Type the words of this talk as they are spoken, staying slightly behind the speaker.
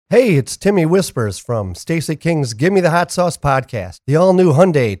Hey, it's Timmy Whispers from Stacey King's Gimme the Hot Sauce podcast. The all-new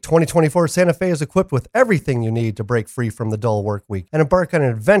Hyundai 2024 Santa Fe is equipped with everything you need to break free from the dull work week and embark on an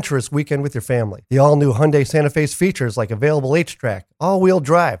adventurous weekend with your family. The all-new Hyundai Santa Fe's features like available H-Track, all-wheel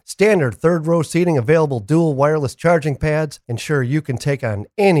drive, standard third-row seating, available dual wireless charging pads, ensure you can take on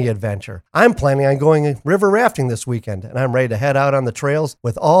any adventure. I'm planning on going river rafting this weekend, and I'm ready to head out on the trails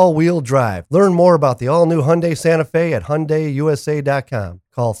with all-wheel drive. Learn more about the all-new Hyundai Santa Fe at HyundaiUSA.com.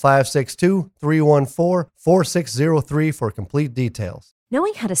 Call 562-314-4603 for complete details.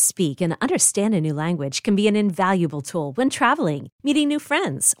 Knowing how to speak and understand a new language can be an invaluable tool when traveling, meeting new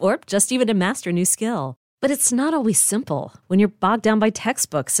friends, or just even to master a new skill. But it's not always simple when you're bogged down by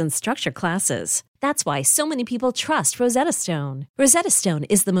textbooks and structured classes. That's why so many people trust Rosetta Stone. Rosetta Stone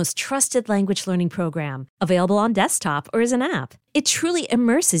is the most trusted language learning program, available on desktop or as an app. It truly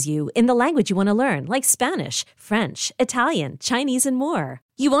immerses you in the language you want to learn, like Spanish, French, Italian, Chinese, and more.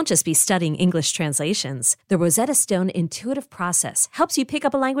 You won't just be studying English translations. The Rosetta Stone intuitive process helps you pick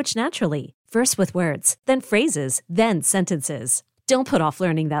up a language naturally, first with words, then phrases, then sentences. Don't put off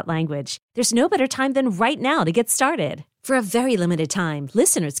learning that language. There's no better time than right now to get started. For a very limited time,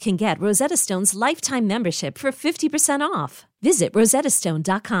 listeners can get Rosetta Stone's lifetime membership for 50% off. Visit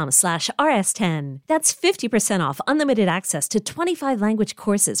rosettastone.com/rs10. That's 50% off unlimited access to 25 language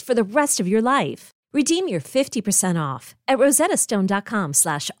courses for the rest of your life. Redeem your 50% off at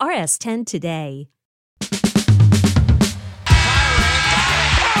rosettastone.com/rs10 today. Oh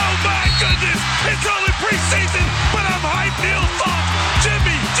my goodness! It's only preseason, but I'm hyped. Neil Thought,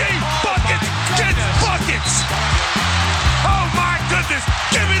 Jimmy G buckets gets buckets. Oh my goodness!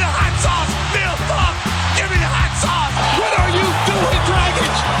 Give me the hot sauce, Neil Thought. Give me the hot sauce. What are you doing, Dragic?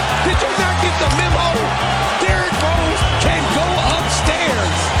 Did you not get the memo? Derrick Rose can go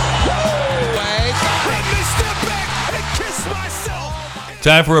upstairs. Let me step back and kiss myself.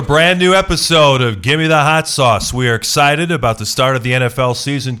 Time for a brand new episode of Gimme the Hot Sauce. We are excited about the start of the NFL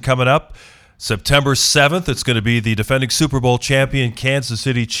season coming up. September 7th, it's going to be the defending Super Bowl champion Kansas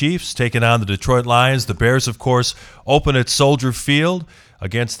City Chiefs taking on the Detroit Lions. The Bears, of course, open at Soldier Field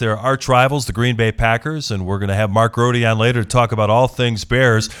against their arch rivals, the Green Bay Packers, and we're going to have Mark Grody on later to talk about all things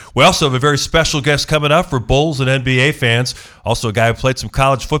Bears. We also have a very special guest coming up for Bulls and NBA fans, also a guy who played some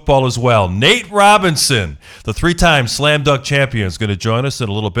college football as well. Nate Robinson, the three-time slam dunk champion, is going to join us in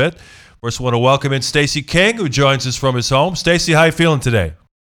a little bit. First, I want to welcome in Stacey King, who joins us from his home. Stacey, how you feeling today?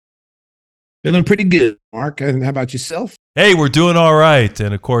 Feeling pretty good, Mark. And how about yourself? Hey, we're doing all right.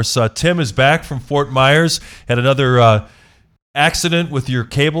 And, of course, Tim is back from Fort Myers. Had another accident with your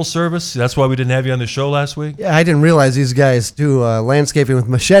cable service. That's why we didn't have you on the show last week? Yeah, I didn't realize these guys do landscaping with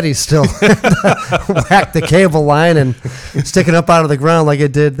machetes still. Whack the cable line and stick it up out of the ground like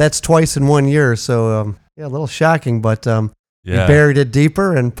it did. That's twice in 1 year. So, yeah, a little shocking. But we buried it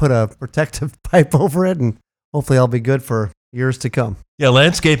deeper and put a protective pipe over it. And hopefully I'll be good for years to come. Yeah,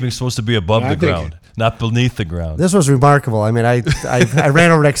 landscaping is supposed to be above the ground, not beneath the ground. This was remarkable. I mean, I ran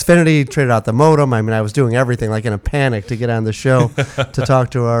over to Xfinity, traded out the modem. I mean, I was doing everything like in a panic to get on the show to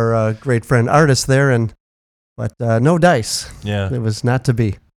talk to our great friend artist there, but no dice. Yeah, it was not to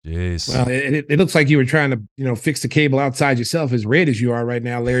be. Jeez. Well, it looks like you were trying to fix the cable outside yourself, as red as you are right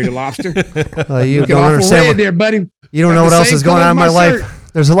now, Larry the Lobster. You don't understand red there, buddy. You don't know what else is going on in my life.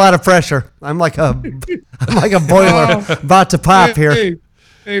 There's a lot of pressure. I'm like a boiler about to pop here.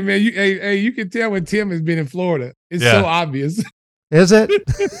 Hey man, you can tell when Tim has been in Florida. It's so obvious. Is it?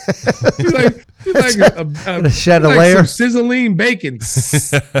 he's like a shed a like layer. Some sizzling bacon.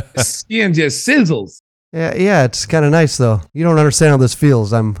 Skin just sizzles. Yeah, it's kind of nice though. You don't understand how this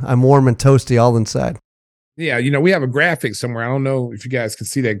feels. I'm warm and toasty all inside. Yeah, we have a graphic somewhere. I don't know if you guys can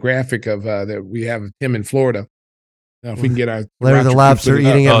see that graphic of that we have Tim in Florida. Now, if we can get our Larry the Lobster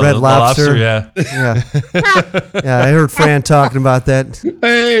eating at Red Lobster. Yeah. Yeah, I heard Fran talking about that.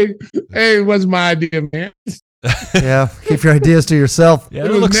 Hey, it wasn't my idea, man. Yeah, keep your ideas to yourself. Yeah,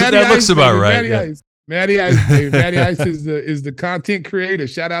 that looks about right. Matty Ice, baby. Matty Ice is the content creator.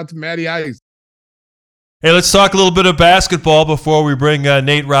 Shout out to Matty Ice. Hey, let's talk a little bit of basketball before we bring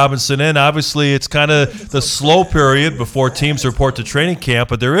Nate Robinson in. Obviously, it's kind of the slow period before teams report to training camp,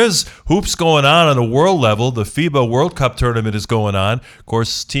 but there is hoops going on a world level. The FIBA World Cup tournament is going on. Of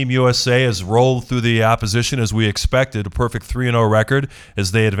course, Team USA has rolled through the opposition as we expected, a perfect 3-0 record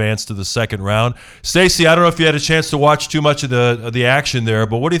as they advance to the second round. Stacey, I don't know if you had a chance to watch too much of the action there,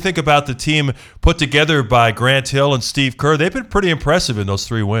 but what do you think about the team put together by Grant Hill and Steve Kerr? They've been pretty impressive in those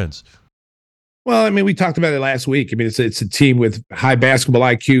 3 wins. Well, I mean, we talked about it last week. I mean, it's a team with high basketball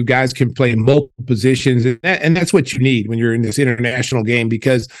IQ. Guys can play multiple positions, and that's what you need when you're in this international game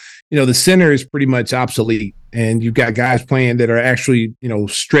because, the center is pretty much obsolete. and you've got guys playing that are actually,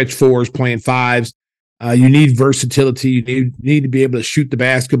 stretch fours, playing fives. You need versatility. You need to be able to shoot the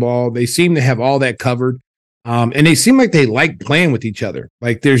basketball. They seem to have all that covered. And they seem like they like playing with each other.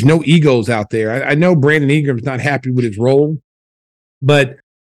 Like there's no egos out there. I know Brandon Ingram's not happy with his role, but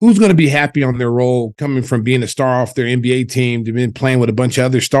who's going to be happy on their role coming from being a star off their NBA team to being playing with a bunch of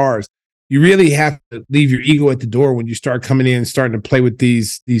other stars? You really have to leave your ego at the door when you start coming in and starting to play with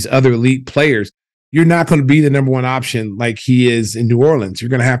these other elite players. You're not going to be the number one option like he is in New Orleans. You're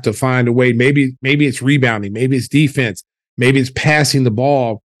going to have to find a way. Maybe it's rebounding. Maybe it's defense. Maybe it's passing the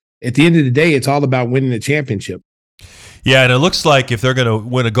ball. At the end of the day, it's all about winning the championship. Yeah, and it looks like if they're going to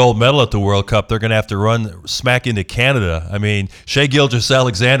win a gold medal at the World Cup, they're going to have to run smack into Canada. I mean, Shai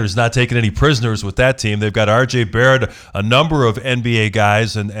Gilgeous-Alexander's not taking any prisoners with that team. They've got R.J. Barrett, a number of NBA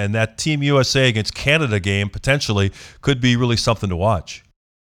guys, and that Team USA against Canada game potentially could be really something to watch.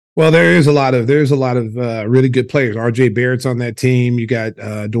 Well, there's a lot of really good players. R.J. Barrett's on that team. You got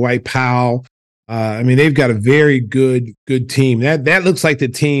Dwight Powell. They've got a very good team. That looks like the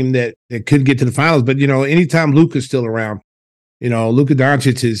team that could get to the finals. But, anytime Luka's still around, Luka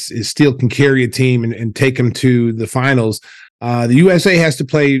Doncic is still can carry a team and take them to the finals. The USA has to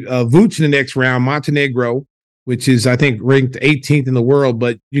play Vooch in the next round, Montenegro, which is, I think, ranked 18th in the world.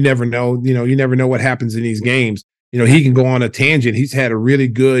 But you never know. You never know what happens in these games. He can go on a tangent. He's had a really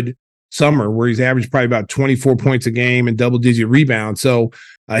good summer where he's averaged probably about 24 points a game and double-digit rebounds. So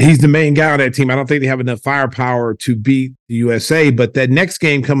he's the main guy on that team. I don't think they have enough firepower to beat the USA. But that next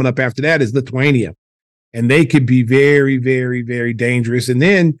game coming up after that is Lithuania. And they could be very, very, very dangerous. And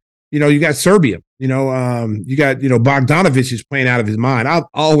then, you got Serbia. You got, Bogdanovic is playing out of his mind. I've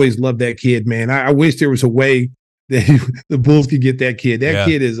always loved that kid, man. I wish there was a way that the Bulls could get that kid. That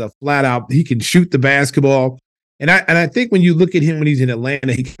kid is a flat out, he can shoot the basketball. And I think when you look at him when he's in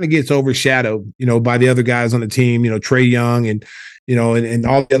Atlanta, he kind of gets overshadowed, by the other guys on the team, Trae Young and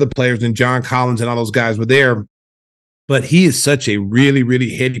all the other players, and John Collins and all those guys were there. But he is such a really, really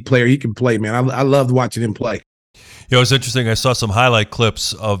heady player. He can play, man. I loved watching him play. It's interesting. I saw some highlight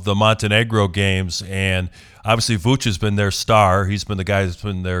clips of the Montenegro games, and obviously Vooch has been their star. He's been the guy that's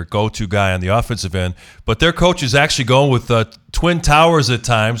been their go-to guy on the offensive end. But their coach is actually going with Twin Towers at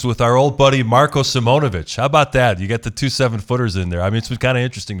times with our old buddy Marko Simonovic. How about that? You got the 2 7-footers in there. It's been kind of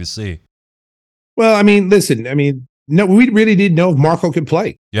interesting to see. Well, listen, no, we really didn't know if Marco could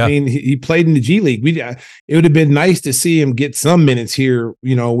play. Yeah. He played in the G League. It would have been nice to see him get some minutes here,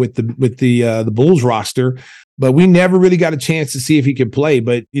 with the Bulls roster, but we never really got a chance to see if he could play.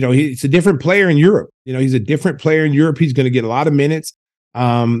 But he's a different player in Europe. He's a different player in Europe. He's going to get a lot of minutes.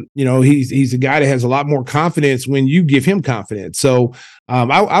 He's a guy that has a lot more confidence when you give him confidence. So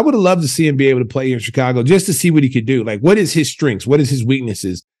I would have loved to see him be able to play here in Chicago just to see what he could do. Like, what is his strengths? What is his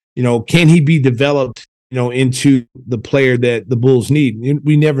weaknesses? Can he be developed into the player that the Bulls need?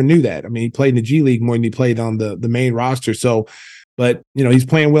 We never knew that. He played in the G League more than he played on the main roster. So, but he's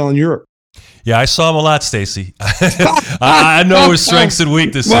playing well in Europe. Yeah, I saw him a lot, Stacey. I know his strengths and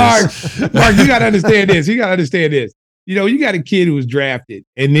weaknesses. Mark, you got to understand this. You got a kid who was drafted,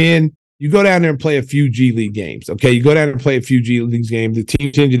 and then you go down there and play a few G League games. Okay, you go down there and play a few G League games. The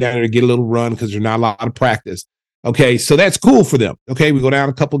team sends you down there to get a little run because there's not a lot of practice. Okay, so that's cool for them. Okay, we go down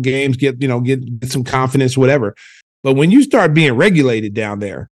a couple games, get some confidence, whatever. But when you start being regulated down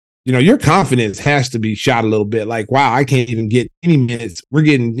there, your confidence has to be shot a little bit. Like, wow, I can't even get any minutes. We're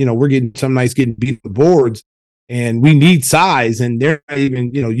getting some nights getting beat on the boards, and we need size, and they're not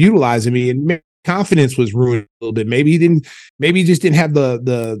even utilizing me. And confidence was ruined a little bit. Maybe he just didn't have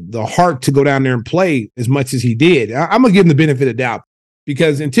the heart to go down there and play as much as he did. I'm gonna give him the benefit of doubt.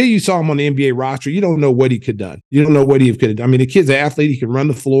 Because until you saw him on the NBA roster, you don't know what he could have done. You don't know what he could have done. The kid's an athlete. He can run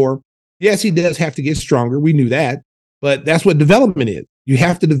the floor. Yes, he does have to get stronger. We knew that. But that's what development is. You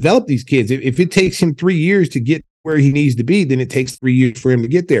have to develop these kids. If it takes him 3 years to get where he needs to be, then it takes 3 years for him to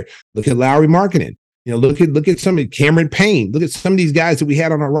get there. Look at Lowry Markkanen. Look at some of Cameron Payne. Look at some of these guys that we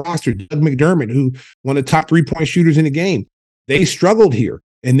had on our roster. Doug McDermott, who one of the top 3-point shooters in the game. They struggled here.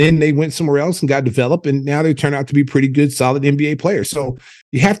 And then they went somewhere else and got developed, and now they turn out to be pretty good, solid NBA players. So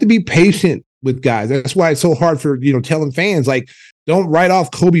you have to be patient with guys. That's why it's so hard for, telling fans, like, don't write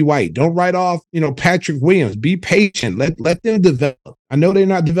off Kobe White. Don't write off, Patrick Williams. Be patient. Let them develop. I know they're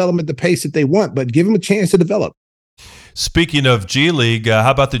not developing at the pace that they want, but give them a chance to develop. Speaking of G League,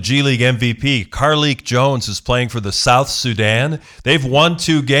 how about the G League MVP? Carlik Jones is playing for the South Sudan. They've won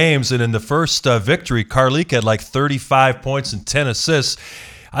 2 games, and in the first victory, Carlik had like 35 points and 10 assists.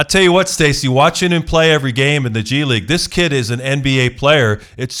 I'll tell you what, Stacey, watching him play every game in the G League, this kid is an NBA player.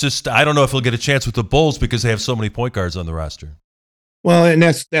 It's just, I don't know if he'll get a chance with the Bulls because they have so many point guards on the roster. Well, and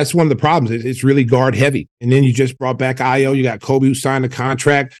that's one of the problems. It's really guard heavy. And then you just brought back Io. You got Kobe who signed a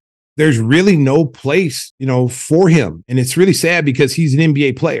contract. There's really no place, for him. And it's really sad because he's an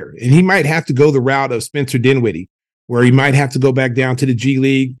NBA player. And he might have to go the route of Spencer Dinwiddie, where he might have to go back down to the G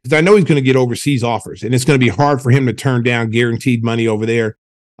League. Because I know he's going to get overseas offers. And it's going to be hard for him to turn down guaranteed money over there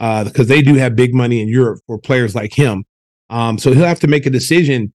because they do have big money in Europe for players like him. So he'll have to make a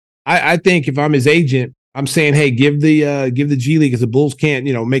decision. I think if I'm his agent, I'm saying, hey, give the G League, because the Bulls can't,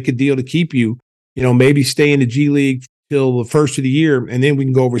 make a deal to keep you, maybe stay in the G League till the first of the year, and then we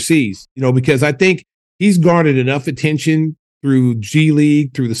can go overseas, because I think he's garnered enough attention through G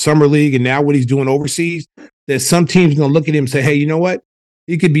League, through the Summer League, and now what he's doing overseas, that some teams are going to look at him and say, hey, you know what?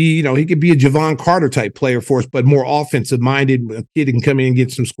 He could be a Javon Carter type player for us, but more offensive minded. A kid can come in and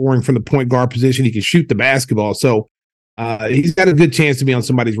get some scoring from the point guard position. He can shoot the basketball. So he's got a good chance to be on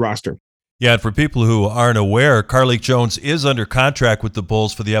somebody's roster. Yeah, and for people who aren't aware, Carlik Jones is under contract with the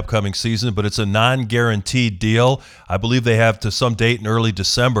Bulls for the upcoming season, but it's a non-guaranteed deal. I believe they have to some date in early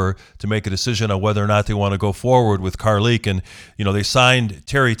December to make a decision on whether or not they want to go forward with Carlik. And, they signed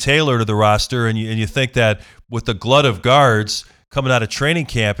Terry Taylor to the roster, and you think that with the glut of guards coming out of training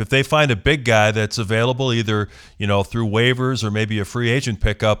camp, if they find a big guy that's available either, through waivers or maybe a free agent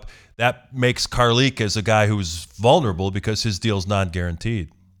pickup, that makes Carlik as a guy who's vulnerable because his deal's non-guaranteed.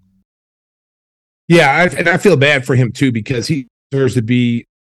 Yeah, and I feel bad for him too, because he deserves to be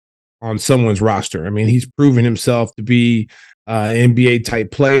on someone's roster. I mean, he's proven himself to be NBA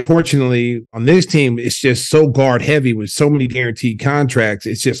type play. Fortunately, on this team, it's just so guard heavy with so many guaranteed contracts.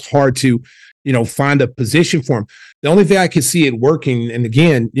 It's just hard to, find a position for him. The only thing I can see it working, and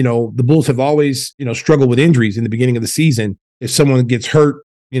again, the Bulls have always, struggled with injuries in the beginning of the season. If someone gets hurt,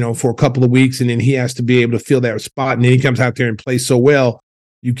 for a couple of weeks, and then he has to be able to fill that spot, and then he comes out there and plays so well,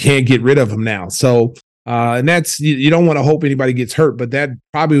 you can't get rid of him now. So, and that's, you don't want to hope anybody gets hurt, but that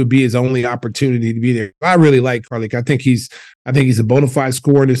probably would be his only opportunity to be there. I really like Carlik. I think he's a bona fide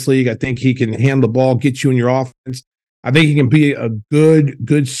scorer in this league. I think he can handle the ball, get you in your offense. I think he can be a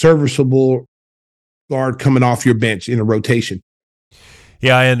good serviceable guard coming off your bench in a rotation.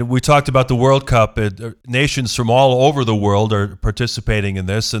 Yeah, and we talked about the World Cup. Nations from all over the world are participating in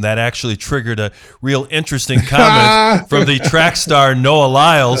this, and that actually triggered a real interesting comment from the track star Noah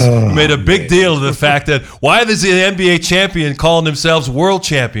Lyles, who made a big deal of the fact that why is the NBA champion calling themselves world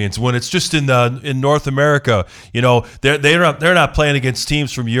champions when it's just in North America? They're not playing against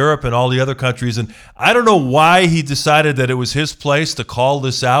teams from Europe and all the other countries, and I don't know why he decided that it was his place to call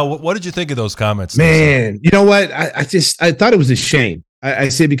this out. What did you think of those comments? Man, you know what? I thought it was a shame. I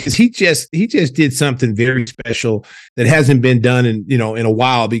say because he just did something very special that hasn't been done in a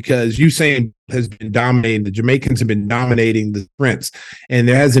while, because Usain has been dominating. The Jamaicans have been dominating the sprints, and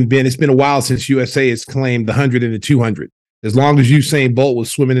it's been a while since USA has claimed the 100 and the 200. As long as Usain Bolt was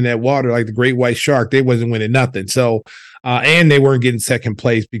swimming in that water like the great white shark, they wasn't winning nothing. So, and they weren't getting second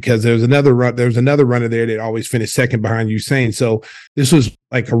place because there was another runner there that always finished second behind Usain. So this was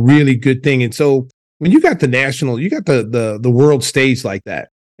like a really good thing. And so, when you got the world stage like that,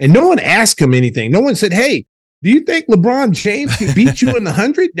 and no one asked him anything. No one said, hey, do you think LeBron James can beat you in the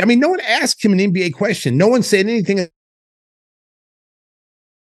 100? I mean, no one asked him an NBA question. No one said anything.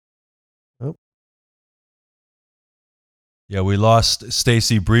 Oh. Yeah, we lost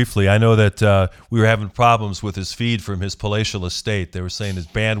Stacy briefly. I know that we were having problems with his feed from his palatial estate. They were saying his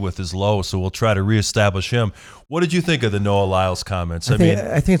bandwidth is low, so we'll try to reestablish him. What did you think of the Noah Lyles comments? I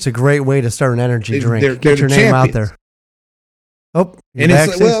think it's a great way to start an energy drink. They're Get your name out there. Oh, and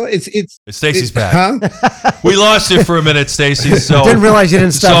it's Stacy's back. Huh? We lost you for a minute, Stacy. So didn't realize you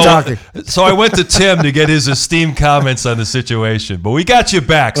didn't stop talking. So I went to Tim to get his esteemed comments on the situation, but we got you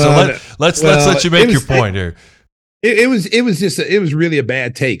back. So let's let you make your point here. It was really a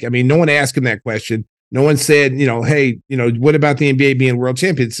bad take. I mean, no one asked him that question. No one said, hey, what about the NBA being world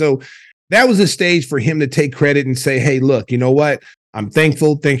champions? So that was a stage for him to take credit and say, hey, look, you know what? I'm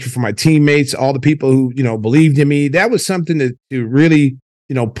thankful. Thank you for my teammates, all the people who, believed in me. That was something to really,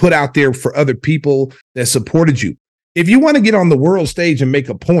 put out there for other people that supported you. If you want to get on the world stage and make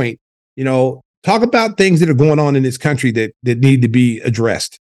a point, talk about things that are going on in this country that need to be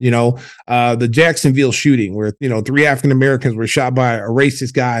addressed. The Jacksonville shooting where, 3 African Americans were shot by a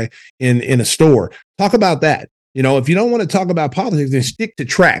racist guy in a store. Talk about that. If you don't want to talk about politics, then stick to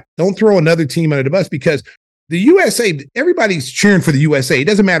track. Don't throw another team under the bus, because the USA, everybody's cheering for the USA. It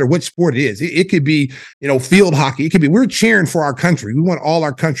doesn't matter what sport it is. It could be, field hockey. It could be, we're cheering for our country. We want all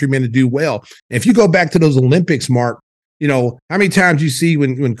our countrymen to do well. And if you go back to those Olympics, Mark, how many times you see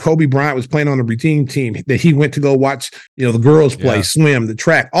when Kobe Bryant was playing on the redeem team that he went to go watch, the girls play, swim, the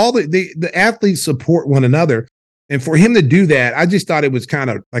track, all the athletes support one another. And for him to do that, I just thought it was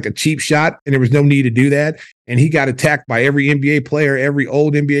kind of like a cheap shot, and there was no need to do that. And he got attacked by every NBA player, every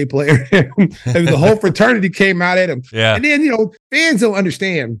old NBA player. And the whole fraternity came out at him. Yeah. And then, fans don't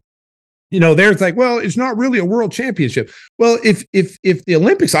understand. There's like, well, it's not really a world championship. Well, if the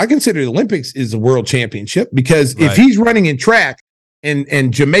Olympics, I consider the Olympics is a world championship, because if he's running in track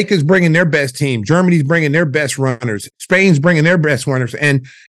and Jamaica's bringing their best team, Germany's bringing their best runners, Spain's bringing their best runners, and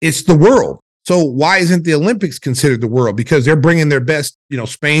it's the world. So why isn't the Olympics considered the world? Because they're bringing their best,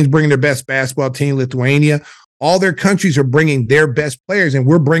 Spain's bringing their best basketball team, Lithuania, all their countries are bringing their best players, and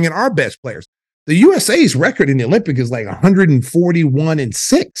we're bringing our best players. The USA's record in the Olympics is like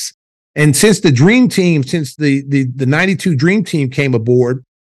 141-6. And since the Dream Team, since the 92 Dream Team came aboard,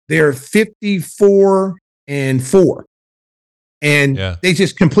 they're 54-4. And they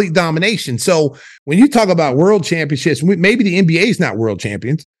just complete domination. So when you talk about world championships, maybe the NBA is not world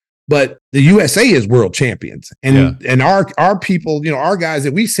champions, but the USA is world champions. And our people, our guys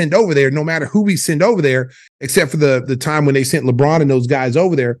that we send over there, no matter who we send over there, except for the time when they sent LeBron and those guys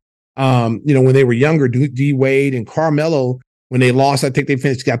over there, when they were younger, D Wade and Carmelo, when they lost, I think they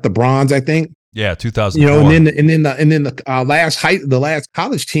got the bronze, I think. Yeah, 2004. And then the last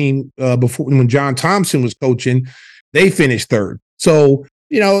college team before, when John Thompson was coaching, they finished third. So,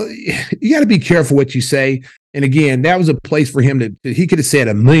 you got to be careful what you say. And again, that was a place for him he could have said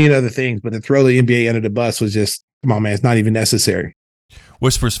a million other things, but to throw the NBA under the bus was just, come on, man, it's not even necessary.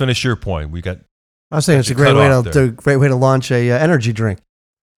 Whispers, finish your point. I was saying it's a great way to launch a energy drink.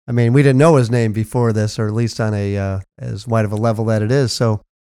 I mean, we didn't know his name before this, or at least on as wide of a level that it is. So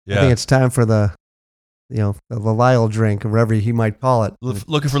I think it's time for the Lyle drink, or whatever he might call it.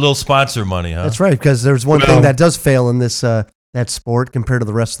 Looking for a little sponsor money, huh? That's right, because there's one thing that does fail in this that sport compared to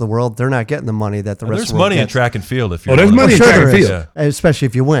the rest of the world. They're not getting the money that the rest of the world gets. There's money in track and field if you there's money in track and field. Yeah. Especially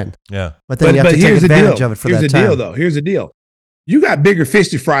if you win. Yeah. But then you have to take advantage of it for that time. Here's the deal. You got bigger fish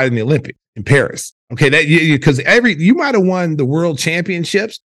to fry in the Olympics in Paris. Okay, because you might have won the world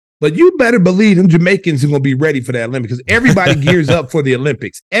championships, but you better believe them Jamaicans are going to be ready for that Olympics, because everybody gears up for the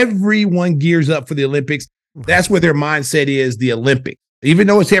Olympics. Everyone gears up for the Olympics. That's where their mindset is, the Olympics. Even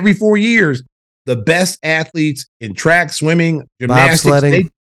though it's every 4 years, the best athletes in track, swimming, gymnastics,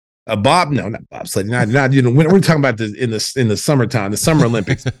 bobsledding. Not bobsledding. Not we're talking about in the summertime, the Summer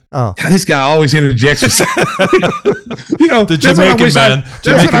Olympics. Oh, God, this guy always interjects. The Jamaican man,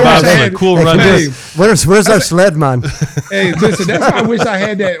 Jamaican bobsled, cool run. Where's our sled man? Hey, listen, that's why I wish I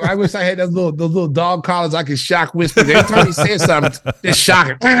had that. I wish I had those little dog collars I could shock Whispers. Every time he says something, just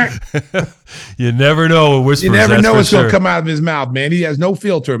shock it. You never know what Whispers. You never know what's going to come out of his mouth, man. He has no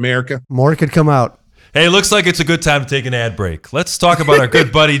filter, America. More could come out. Hey, looks like it's a good time to take an ad break. Let's talk about our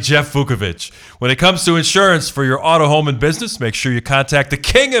good buddy, Jeff Vukovic. When it comes to insurance for your auto, home, and business, make sure you contact the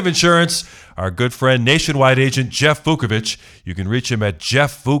king of insurance, our good friend, nationwide agent, Jeff Vukovic. You can reach him at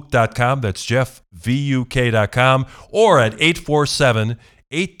jeffvuk.com. That's jeffvuk.com, or at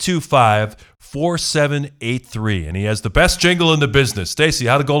 847-825-4783. And he has the best jingle in the business. Stacy,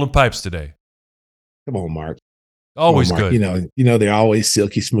 how the Golden Pipes today? Come on, Mark. Always Mark. good. You know they're always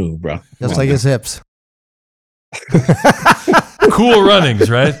silky smooth, bro. Just like his hips. Cool runnings,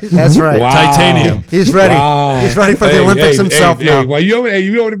 right? That's right. Wow. Titanium. He's ready. Wow. He's ready for the Olympics himself now. Well, you over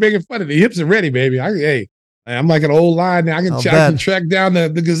there making fun of the hips are ready, baby. I'm like an old lion now. I can track down the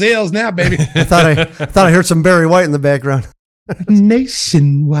gazelles now, baby. I thought I heard some Barry White in the background.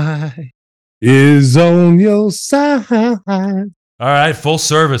 Nationwide is on your side. All right, full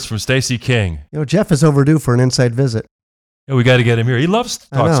service from Stacey King. Jeff is overdue for an inside visit. Yeah, we got to get him here. He loves to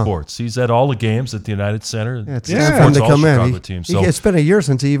talk sports. He's at all the games at the United Center. It's time to come in. So it's been a year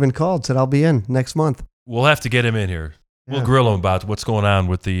since he even called. Said I'll be in next month. We'll have to get him in here. We'll grill him about what's going on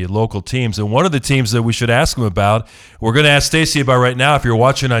with the local teams. And one of the teams that we should ask him about, we're going to ask Stacey about right now. If you're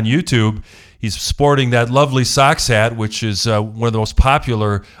watching on YouTube, he's sporting that lovely Sox hat, which is one of the most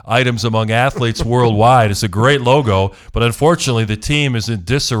popular items among athletes worldwide. It's a great logo, but unfortunately the team is in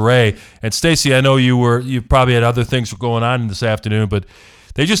disarray. And Stacey, I know you probably had other things going on this afternoon, but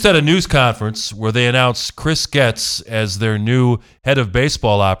they just had a news conference where they announced Chris Getz as their new head of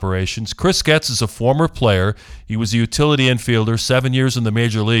baseball operations. Chris Getz is a former player. He was a utility infielder, 7 years in the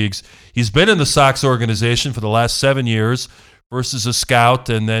major leagues. He's been in the Sox organization for the last 7 years, first as a scout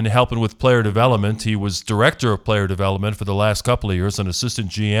and then helping with player development. He was director of player development for the last couple of years, an assistant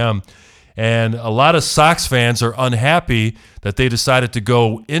GM. And a lot of Sox fans are unhappy that they decided to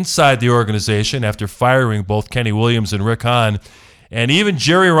go inside the organization after firing both Kenny Williams and Rick Hahn. And even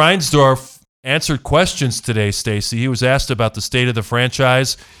Jerry Reinsdorf answered questions today, Stacey. He was asked about the state of the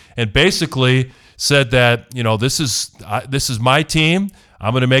franchise and basically said that, this is my team.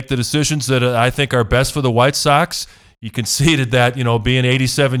 I'm going to make the decisions that I think are best for the White Sox. He conceded that, being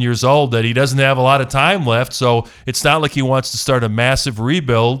 87 years old, that he doesn't have a lot of time left, so it's not like he wants to start a massive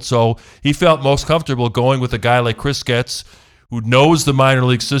rebuild. So he felt most comfortable going with a guy like Chris Getz, who knows the minor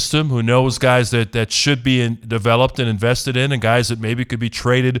league system, who knows guys that should be developed and invested in, and guys that maybe could be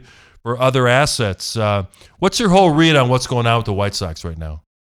traded for other assets. What's your whole read on what's going on with the White Sox right now?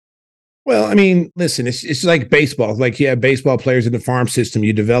 Well, I mean, listen, it's like baseball. It's like you have baseball players in the farm system.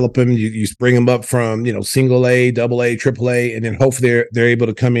 You develop them, you bring them up from, single A, double A, triple A, and then hopefully they're able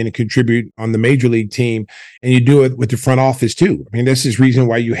to come in and contribute on the major league team. And you do it with the front office too. I mean, this is the reason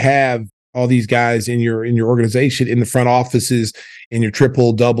why you have all these guys in your organization, in the front offices, in your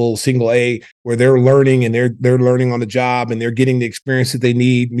triple, double, single A, where they're learning and they're learning on the job and they're getting the experience that they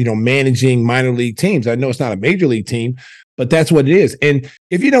need, managing minor league teams. I know it's not a major league team, but that's what it is. And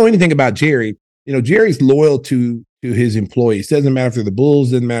if you know anything about Jerry, Jerry's loyal to his employees. Doesn't matter if they're the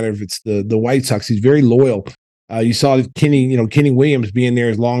Bulls, doesn't matter if it's the White Sox. He's very loyal. You saw Kenny Williams being there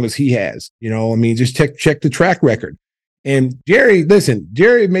as long as he has. Just check the track record. And Jerry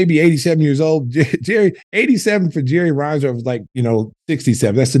may be 87 years old. Jerry, 87 for Jerry Reinsdorf was like,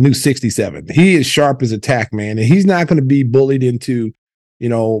 67. That's the new 67. He is sharp as a tack, man. And he's not going to be bullied into,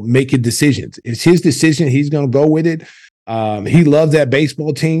 making decisions. It's his decision. He's going to go with it. He loves that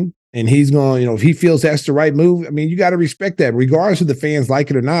baseball team, and he's going, if he feels that's the right move, you got to respect that, regardless of the fans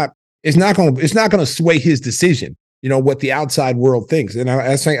like it or not. It's not going to sway his decision, what the outside world thinks. And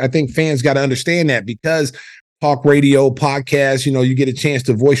I think fans got to understand that, because talk radio, podcast, you get a chance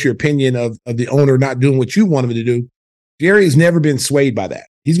to voice your opinion of the owner not doing what you want him to do. Jerry has never been swayed by that.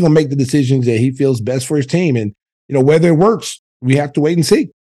 He's going to make the decisions that he feels best for his team. And, whether it works, we have to wait and see.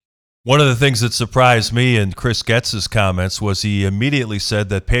 One of the things that surprised me in Chris Getz's comments was he immediately said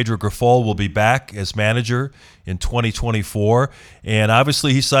that Pedro Grifol will be back as manager in 2024, and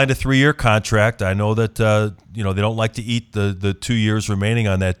obviously he signed a 3-year contract. I know that they don't like to eat the 2 years remaining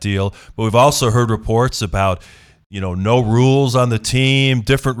on that deal, but we've also heard reports about no rules on the team,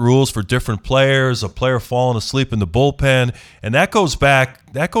 different rules for different players, a player falling asleep in the bullpen, and that goes back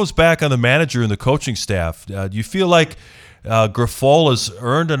on the manager and the coaching staff. Do you feel like Grifol has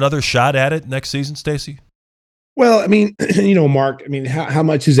earned another shot at it next season, Stacey? Well, Mark, how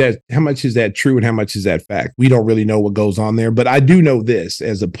much is that? How much is that true, and how much is that fact? We don't really know what goes on there, but I do know this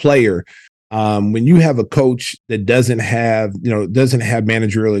as a player. When you have a coach that doesn't have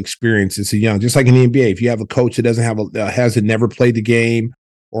managerial experience, it's just like in the NBA. If you have a coach that hasn't never played the game,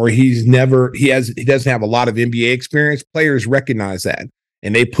 or he doesn't have a lot of NBA experience, players recognize that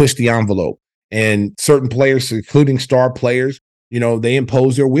and they push the envelope. And certain players, including star players, they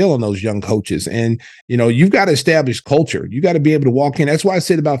impose their will on those young coaches. And, you've got to establish culture. You got to be able to walk in. That's why I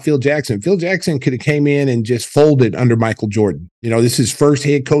said about Phil Jackson. Phil Jackson could have came in and just folded under Michael Jordan. This is his first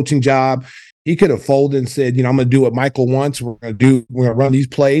head coaching job. He could have folded and said, I'm going to do what Michael wants. We're going to run these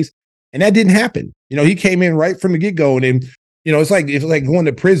plays. And that didn't happen. He came in right from the get-go, and then, it's like going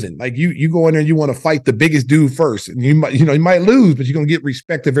to prison. Like you go in there and you want to fight the biggest dude first, and you might lose, but you're going to get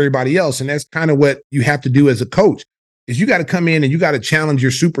respect of everybody else. And that's kind of what you have to do as a coach, is you got to come in and you got to challenge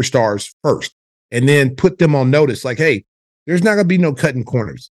your superstars first, and then put them on notice. Like, hey, there's not going to be no cutting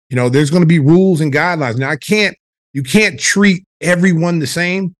corners. There's going to be rules and guidelines. Now, you can't treat everyone the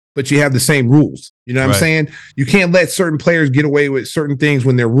same, but you have the same rules. You know what I'm saying? You can't let certain players get away with certain things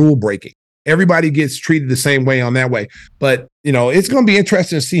when they're rule breaking. Everybody gets treated the same way on that way. But, it's going to be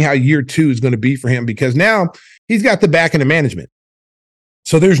interesting to see how year 2 is going to be for him, because now he's got the backing of management.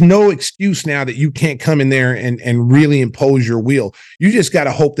 So there's no excuse now that you can't come in there and really impose your will. You just got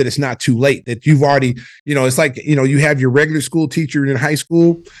to hope that it's not too late, that you've already, it's like, you have your regular school teacher in high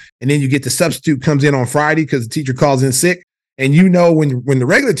school, and then you get the substitute comes in on Friday because the teacher calls in sick. And when the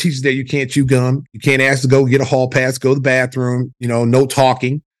regular teacher's there, you can't chew gum. You can't ask to go get a hall pass, go to the bathroom, no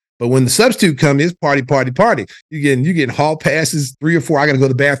talking. But when the substitute comes, it's party. You're getting hall passes 3 or 4. I got to go to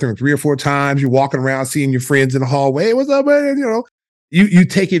the bathroom 3 or 4 times. You're walking around seeing your friends in the hallway. Hey, what's up, man? You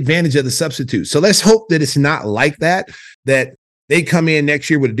take advantage of the substitute. So let's hope that it's not like that they come in next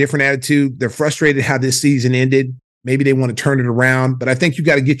year with a different attitude. They're frustrated how this season ended. Maybe they want to turn it around. But I think you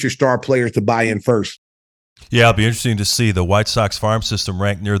got to get your star players to buy in first. Yeah, it'll be interesting to see. The White Sox farm system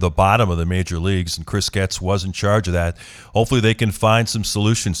ranked near the bottom of the major leagues, and Chris Getz was in charge of that. Hopefully they can find some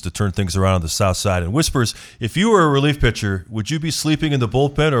solutions to turn things around on the south side. And Whispers, if you were a relief pitcher, would you be sleeping in the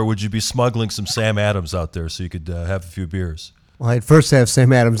bullpen, or would you be smuggling some Sam Adams out there so you could have a few beers? Well, I'd first have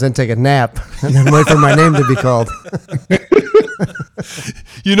Sam Adams, then take a nap, and then wait for my name to be called.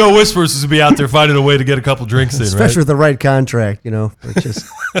 Whispers is going to be out there finding a way to get a couple drinks in, Especially right? with the right contract, it's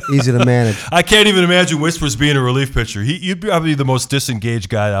just easy to manage. I can't even imagine Whispers being a relief pitcher. You'd probably be the most disengaged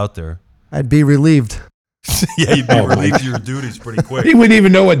guy out there. I'd be relieved. Yeah, you'd be relieved of your duties pretty quick. He wouldn't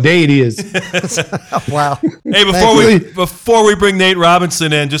even know what day it is. Wow. Hey, before we bring Nate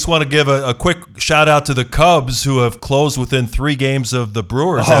Robinson in, just want to give a quick shout out to the Cubs who have closed within 3 games of the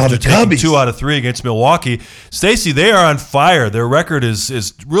Brewers after taking 2 out of 3 against Milwaukee. Stacey, they are on fire. Their record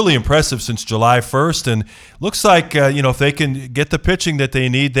is really impressive since July 1st, and looks like if they can get the pitching that they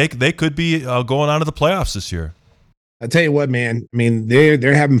need, they could be going on to the playoffs this year. I tell you what, man. I mean,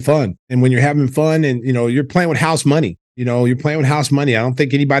 they're having fun, and when you're having fun, and you're playing with house money. I don't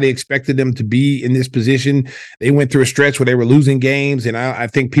think anybody expected them to be in this position. They went through a stretch where they were losing games, and I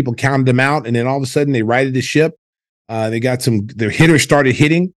think people counted them out. And then all of a sudden, they righted the ship. They got their hitters started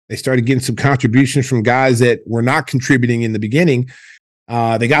hitting. They started getting some contributions from guys that were not contributing in the beginning.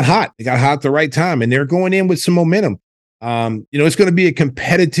 They got hot. They got hot at the right time, and they're going in with some momentum. It's going to be a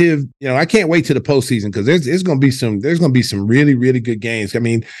competitive, I can't wait to the postseason because there's going to be some really, really good games. I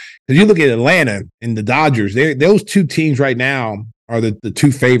mean, because you look at Atlanta and the Dodgers, those 2 teams right now are the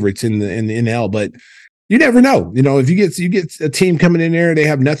 2 favorites in the NL, but you never know. If you get a team coming in there, they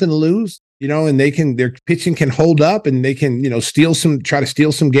have nothing to lose, and their pitching can hold up and they can, try to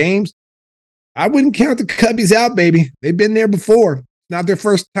steal some games. I wouldn't count the Cubbies out, baby. They've been there before. Not their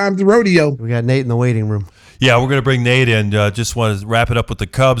first time to rodeo. We got Nate in the waiting room. Yeah, we're going to bring Nate in. Just want to wrap it up with the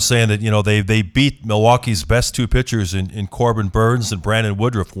Cubs saying that, they beat Milwaukee's best 2 pitchers in Corbin Burns and Brandon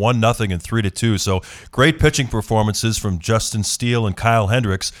Woodruff 1-0 and 3-2. So great pitching performances from Justin Steele and Kyle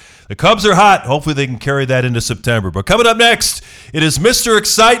Hendricks. The Cubs are hot. Hopefully they can carry that into September. But coming up next, it is Mr.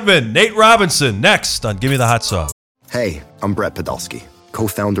 Excitement, Nate Robinson, next on Give Me the Hot Sauce. Hey, I'm Brett Podolsky,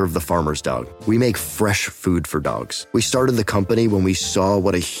 co-founder of The Farmer's Dog. We make fresh food for dogs. We started the company when we saw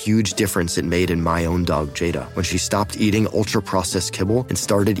what a huge difference it made in my own dog, Jada, when she stopped eating ultra-processed kibble and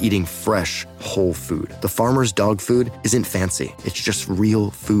started eating fresh, whole food. The Farmer's Dog food isn't fancy. It's just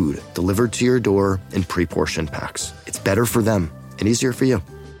real food delivered to your door in pre-portioned packs. It's better for them and easier for you.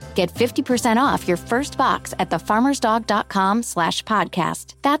 Get 50% off your first box at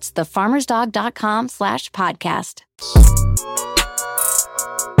thefarmersdog.com/podcast. That's thefarmersdog.com/podcast.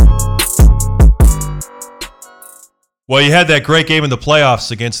 Well, you had that great game in the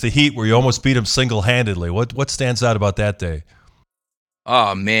playoffs against the Heat where you almost beat them single-handedly. What stands out about that day?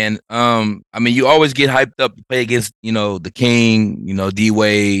 Oh, man. You always get hyped up to play against, the King,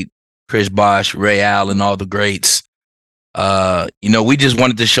 D-Wade, Chris Bosh, Ray Allen, all the greats. We just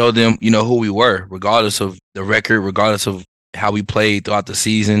wanted to show them, who we were, regardless of the record, regardless of how we played throughout the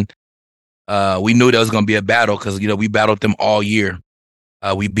season. We knew that was going to be a battle because, we battled them all year.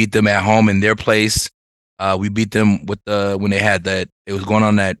 We beat them at home in their place. We beat them with when they had it was going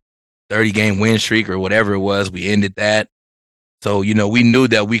on that 30-game win streak or whatever it was. We ended that. So, we knew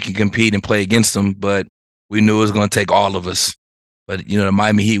that we could compete and play against them, but we knew it was going to take all of us. But, the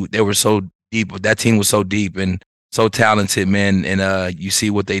Miami Heat, they were so deep. That team was so deep and so talented, man. And you see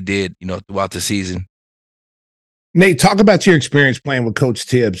what they did, throughout the season. Nate, talk about your experience playing with Coach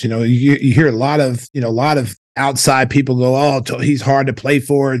Tibbs. You hear a lot of outside people go, oh, he's hard to play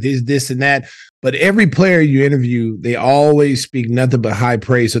for, this and that. But every player you interview, they always speak nothing but high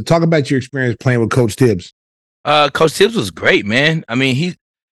praise. So talk about your experience playing with Coach Tibbs. Coach Tibbs was great, man. I mean, he's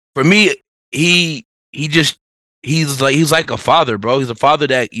like a father, bro. He's a father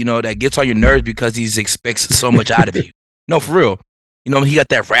that, that gets on your nerves because he expects so much out of you. No, for real. He got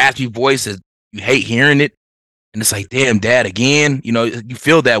that raspy voice that you hate hearing it. And it's like, damn, Dad, again. You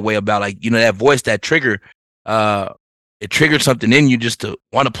feel that way about that voice, that trigger. It triggered something in you just to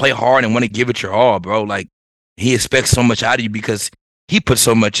want to play hard and want to give it your all, bro. Like, he expects so much out of you because he put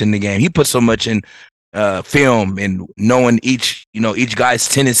so much in the game. He put so much in film and knowing each guy's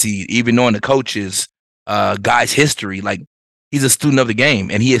tendency, even knowing the coaches, guy's history. Like, he's a student of the game,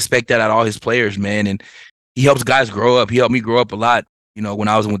 and he expects that out of all his players, man. And he helps guys grow up. He helped me grow up a lot, when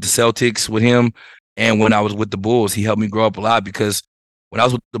I was with the Celtics with him and when I was with the Bulls. He helped me grow up a lot because when I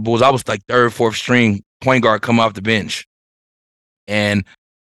was with the Bulls, I was like 3rd, 4th string point guard come off the bench. And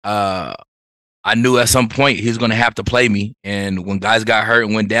I knew at some point he was going to have to play me. And when guys got hurt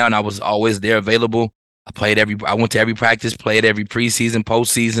and went down, I was always there available. I went to every practice, played every preseason,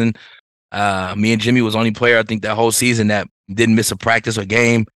 postseason. Me and Jimmy was the only player, I think, that whole season that didn't miss a practice or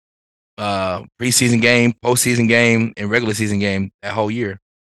game, preseason game, postseason game, and regular season game that whole year.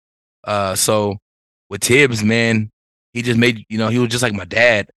 So with Tibbs, man, he just made, he was just like my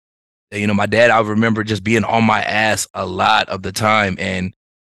dad. My dad, I remember just being on my ass a lot of the time. And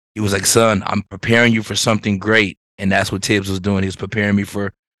he was like, son, I'm preparing you for something great. And that's what Tibbs was doing. He was preparing me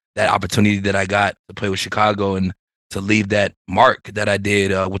for that opportunity that I got to play with Chicago and to leave that mark that I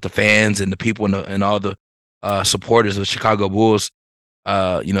did with the fans and the people and all the supporters of Chicago Bulls.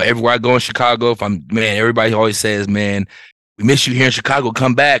 Everywhere I go in Chicago, everybody always says, man, we miss you here in Chicago.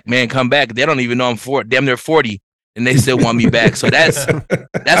 Come back, man, come back. They don't even know I'm damn near 40, and they still want me back. So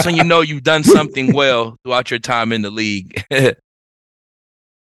that's when you know you've done something well throughout your time in the league.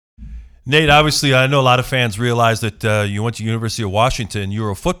 Nate, obviously, I know a lot of fans realize that you went to University of Washington. You were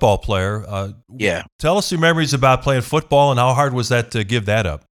a football player. Yeah. Tell us your memories about playing football and how hard was that to give that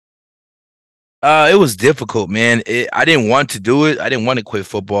up? It was difficult, man. I didn't want to do it. I didn't want to quit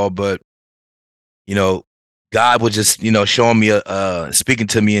football, but God was just showing me, speaking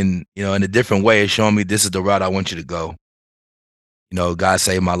to me in a different way, showing me this is the route I want you to go. God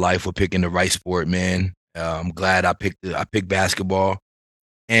saved my life for picking the right sport, man. I'm glad I picked basketball.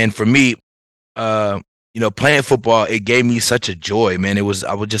 And for me, playing football, it gave me such a joy, man. I was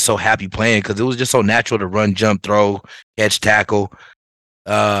just so happy playing because it was just so natural to run, jump, throw, catch, tackle.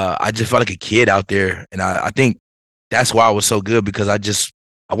 I just felt like a kid out there. And I think that's why I was so good, because I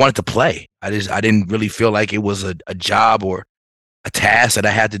wanted to play. I didn't really feel like it was a job or a task that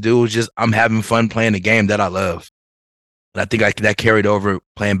I had to do. It was just, I'm having fun playing the game that I love. And I think that carried over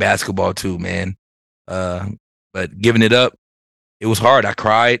playing basketball too, man. But giving it up, it was hard. I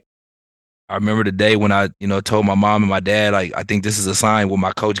cried. I remember the day when I, told my mom and my dad, like, I think this is a sign with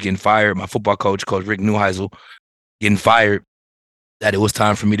my coach getting fired, my football coach, Coach Rick Neuheisel, getting fired, that it was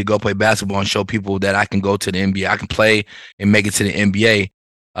time for me to go play basketball and show people that I can go to the NBA. I can play and make it to the NBA,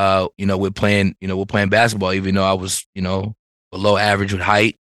 with playing basketball, even though I was, below average with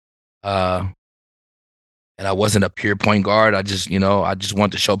height. And I wasn't a pure point guard. I just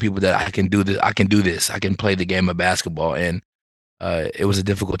want to show people that I can do this. I can do this. I can play the game of basketball. And it was a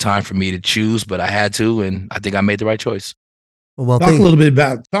difficult time for me to choose, but I had to, and I think I made the right choice. Well, talk a little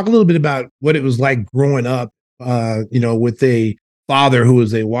bit about what it was like growing up, with a father who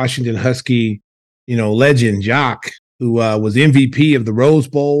was a Washington Husky, legend, jock, who was MVP of the Rose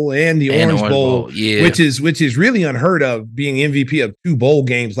Bowl and the Orange Bowl, yeah, which is really unheard of, being MVP of two bowl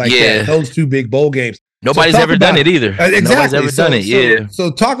games like that. Those two big bowl games. Nobody's ever done it either. Exactly. Nobody's ever done it. Yeah. So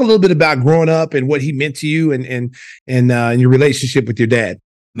talk a little bit about growing up and what he meant to you and your relationship with your dad.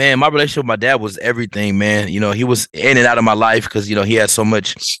 Man, my relationship with my dad was everything, man. He was in and out of my life because, he had so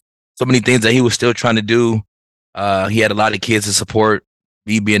many things that he was still trying to do. He had a lot of kids to support,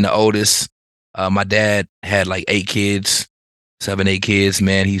 me being the oldest. My dad had like 8 kids, 8 kids,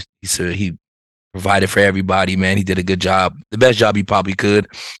 man. He provided for everybody, man. He did a good job, the best job he probably could.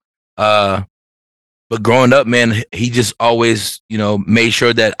 But growing up, man, he just always, made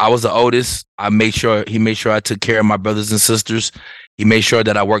sure that I was the oldest. He made sure I took care of my brothers and sisters. He made sure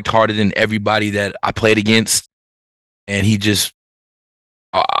that I worked harder than everybody that I played against. And he just,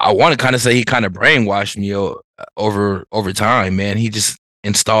 I want to kind of say he kind of brainwashed me over time, man. He just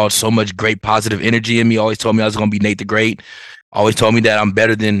installed so much great positive energy in me. Always told me I was going to be Nate the Great. Always told me that I'm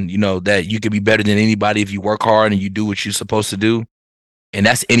better than, that you could be better than anybody if you work hard and you do what you're supposed to do. And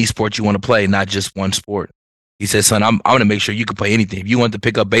that's any sport you want to play, not just one sport. He said, son, I'm going to make sure you can play anything. If you want to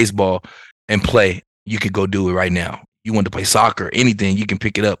pick up baseball and play, you could go do it right now. You want to play soccer, anything, you can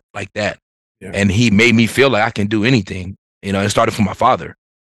pick it up like that. Yeah. And he made me feel like I can do anything. It started from my father.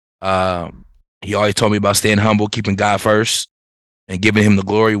 He always told me about staying humble, keeping God first, and giving him the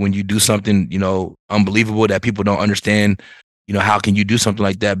glory when you do something, unbelievable that people don't understand. How can you do something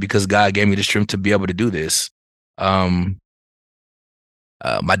like that? Because God gave me the strength to be able to do this.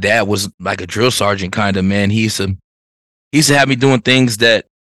 My dad was like a drill sergeant kind of, man. He used to have me doing things that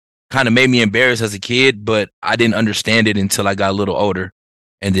kind of made me embarrassed as a kid, but I didn't understand it until I got a little older.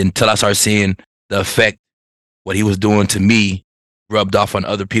 And then until I started seeing the effect, what he was doing to me rubbed off on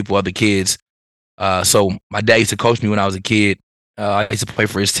other people, other kids. So my dad used to coach me when I was a kid. I used to play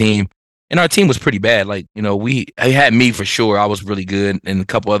for his team, and our team was pretty bad. Like, he had me for sure. I was really good, and a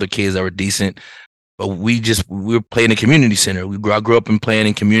couple other kids that were decent. But we were playing in a community center. I grew up and playing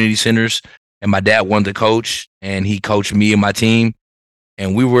in community centers, and my dad wanted to coach, and he coached me and my team.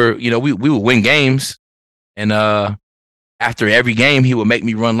 And we were, we would win games. And after every game, he would make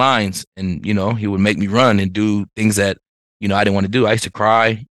me run lines, and, he would make me run and do things that, I didn't want to do. I used to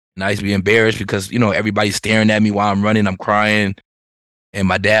cry, and I used to be embarrassed because, everybody's staring at me while I'm running. I'm crying. And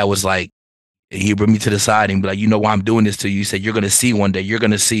my dad was like, he brought me to the side and be like, why I'm doing this to you? He said, you're going to see one day. You're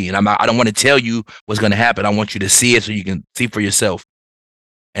going to see. And I don't want to tell you what's going to happen. I want you to see it so you can see for yourself.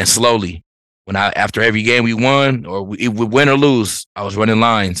 And slowly, after every game we won, or we would win or lose, I was running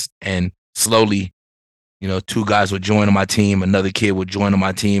lines, and slowly, 2 guys would join on my team, another kid would join on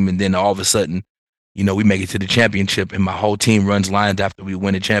my team, and then all of a sudden, we make it to the championship, and my whole team runs lines after we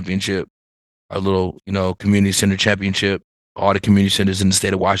win a championship, our little, community center championship, all the community centers in the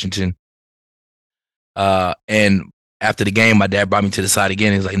state of Washington. And after the game, my dad brought me to the side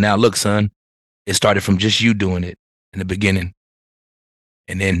again. He's like, now look, son, it started from just you doing it in the beginning.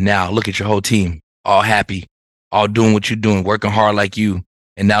 And then now look at your whole team, all happy, all doing what you're doing, working hard like you.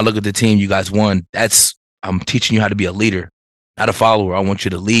 And now look at the team you guys won. I'm teaching you how to be a leader, not a follower. I want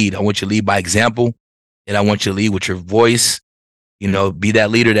you to lead. I want you to lead by example. And I want you to lead with your voice, be that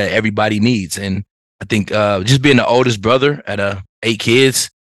leader that everybody needs. And I think just being the oldest brother at 8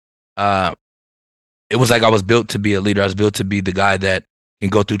 kids, it was like I was built to be a leader. I was built to be the guy that can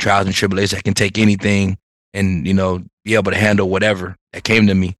go through trials and tribulations, that can take anything and, be able to handle whatever that came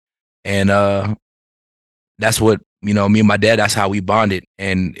to me. And that's what, me and my dad, that's how we bonded.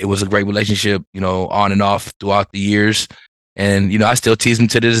 And it was a great relationship, on and off throughout the years. And, I still tease him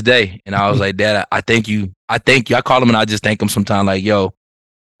to this day. And I was like, Dad, I thank you. I thank you. I call him and I just thank him sometimes, like, yo,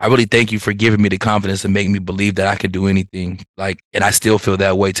 I really thank you for giving me the confidence and making me believe that I could do anything. And I still feel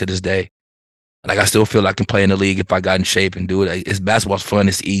that way to this day. I still feel I can play in the league if I got in shape and do it. Basketball's fun.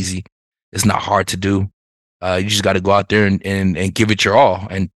 It's easy. It's not hard to do. You just got to go out there and give it your all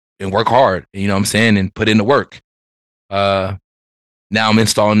and work hard. You know what I'm saying? And put in the work. Now I'm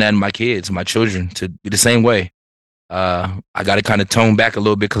installing that in my kids, my children, to be the same way. I got to kind of tone back a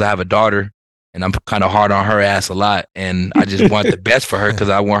little bit because I have a daughter and I'm kind of hard on her ass a lot. And I just want the best for her because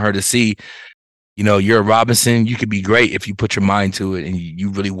I want her to see, you're a Robinson. You could be great if you put your mind to it and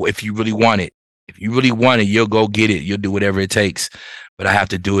if you really want it. If you really want it, you'll go get it. You'll do whatever it takes. But I have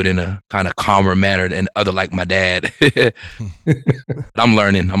to do it in a kind of calmer manner than other like my dad. I'm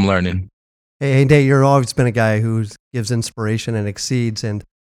learning. Hey, Nate, you've always been a guy who gives inspiration and exceeds, and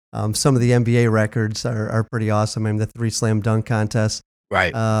some of the NBA records are pretty awesome. I mean, the 3 slam dunk contests.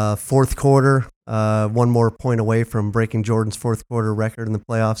 Right. Fourth quarter, one more point away from breaking Jordan's fourth quarter record in the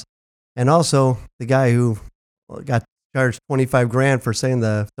playoffs. And also the guy who got charged $25,000 for saying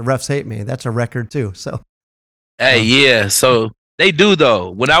the refs hate me. That's a record too. So, hey, yeah. So they do though.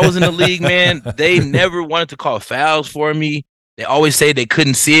 When I was in the league, man, they never wanted to call fouls for me. They always say they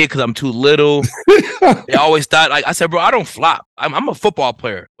couldn't see it because I'm too little. They always thought, I said, bro, I don't flop. I'm a football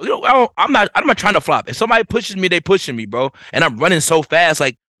player. I'm not trying to flop. If somebody pushes me, they pushing me, bro. And I'm running so fast,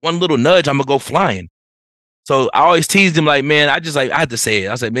 like one little nudge, I'm gonna go flying. So I always teased him, like, man, I had to say it.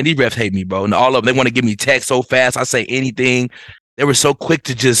 I said, man, these refs hate me, bro. And all of them, they want to give me text so fast. I say anything. They were so quick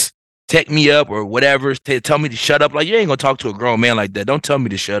to just tech me up or whatever, tell me to shut up. Like, you ain't gonna talk to a grown man like that. Don't tell me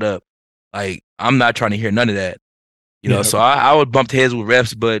to shut up. Like, I'm not trying to hear none of that. So I would bump heads with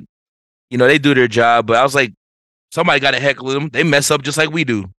refs, but, they do their job. But I was like, somebody got to heckle them. They mess up just like we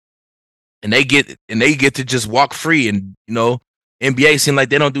do. And they get to just walk free. And, NBA seem like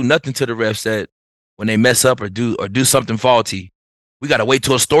they don't do nothing to the refs that when they mess up or do something faulty. We got to wait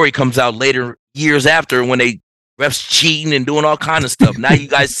till a story comes out later, years after, when they refs cheating and doing all kind of stuff. Now you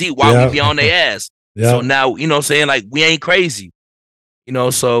guys see why we be on their ass. So now, saying like we ain't crazy,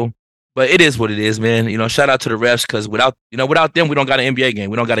 so, but it is what it is, man. Shout out to the refs because without them, we don't got an NBA game.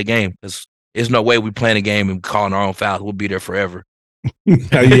 We don't got a game because there's no way we playing a game and calling our own fouls. We'll be there forever. Yeah,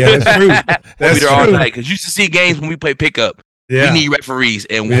 that's true. We'll be there all night because you used to see games when we play pickup. Yeah. We need referees,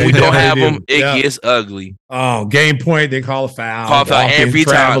 and when we don't have them, it gets ugly. Oh, game point, they call a foul. Call a foul every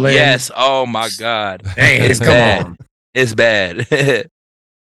time. Yes. Oh my God. Dang, it's bad. It's bad.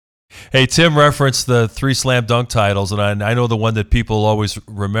 Hey, Tim referenced the 3 slam dunk titles, and I know the one that people always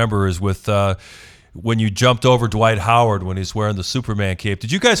remember is with when you jumped over Dwight Howard when he's wearing the Superman cape.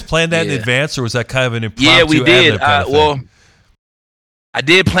 Did you guys plan that in advance, or was that kind of an impromptu? Yeah, we did. Kind of well, I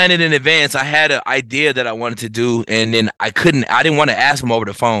did plan it in advance. I had an idea that I wanted to do, and then I didn't want to ask him over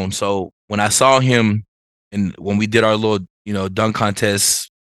the phone. So when I saw him, and when we did our little, dunk contest,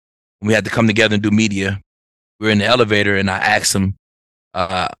 when we had to come together and do media, we were in the elevator, and I asked him,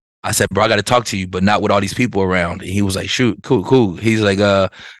 I said, bro, I got to talk to you, but not with all these people around. And he was like, shoot, cool. He's like,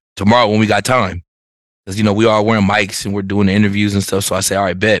 tomorrow when we got time. Because, we all wearing mics and we're doing the interviews and stuff. So I said, all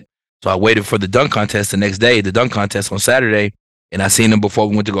right, bet. So I waited for the dunk contest the next day, the dunk contest on Saturday. And I seen him before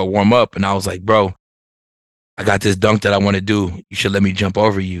we went to go warm up. And I was like, bro, I got this dunk that I want to do. You should let me jump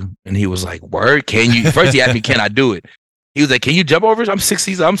over you. And he was like, word, can you? First he asked me, can I do it? He was like, can you jump over? I'm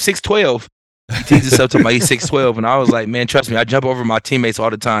 6'12". He teased himself to my 6'12". And I was like, man, trust me, I jump over my teammates all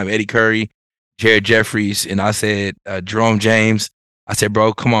the time. Eddie Curry, Jared Jeffries. And I said, Jerome James. I said,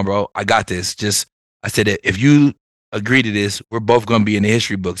 bro, come on, bro. I got this. I said, if you agree to this. We're both going to be in the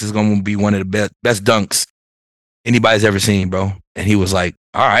history books. It's going to be one of the best dunks anybody's ever seen, bro. And he was like,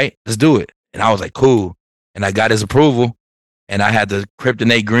 all right, let's do it. And I was like, cool. And I got his approval. And I had the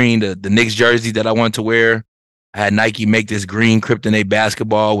Kryptonite green, the Knicks jersey that I wanted to wear. I had Nike make this green Kryptonite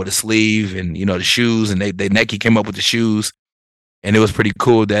basketball with a sleeve and, you know, the shoes. And they Nike came up with the shoes. And it was pretty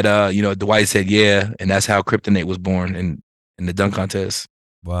cool that, you know, Dwight said, yeah. And that's how Kryptonite was born in the dunk contest.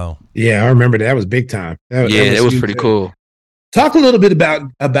 Wow. Yeah, I remember that. That was big time. It was pretty cool. Talk a little bit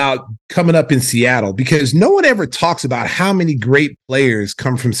about coming up in Seattle, because no one ever talks about how many great players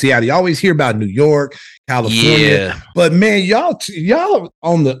come from Seattle. You always hear about New York, California, but man, y'all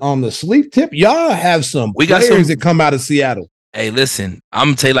on the sleep tip, y'all have some players that come out of Seattle. Hey, listen, I'm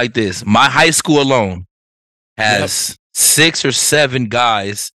gonna tell you like this: my high school alone has 6 or 7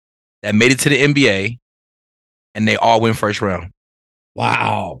 guys that made it to the NBA, and they all went first round.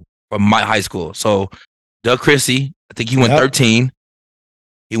 Wow, from my high school. So Doug Christie, I think he went 13.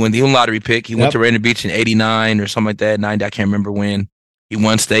 He won lottery pick. He went to Rainier Beach in 89 or something like that. 90, I can't remember when. He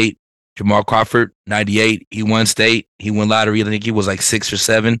won state. Jamal Crawford, 98. He won state. He won lottery. I think he was like 6 or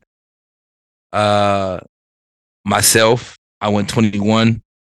 7. Myself, I went 21.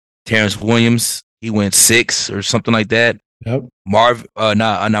 Terrence Williams, he went 6 or something like that. Yep.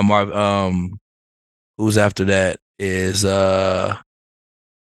 Not Marv. Who's after that is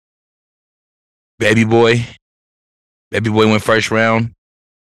Baby Boy. Baby Boy went first round.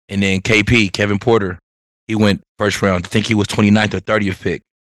 And then KP, Kevin Porter, he went first round. I think he was 29th or 30th pick.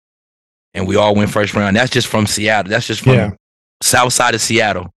 And we all went first round. That's just from Seattle. That's just from south side of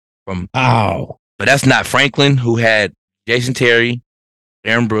Seattle. But that's not Franklin, who had Jason Terry,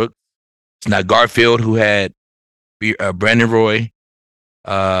 Aaron Brooks. It's not Garfield, who had Brandon Roy.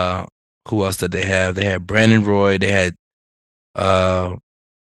 Who else did they have? They had Brandon Roy. They had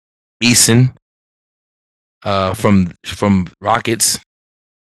Eason from Rockets.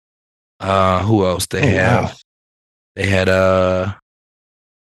 Who else they have? Wow. They had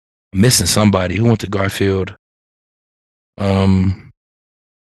missing somebody who went to Garfield. God,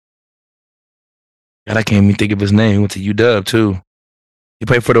 I can't even think of his name. He went to UW too. He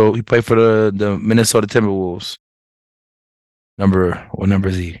played for the Minnesota Timberwolves. What number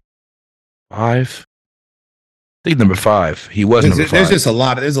is he? 5? I think number 5. He was number 5. There's just a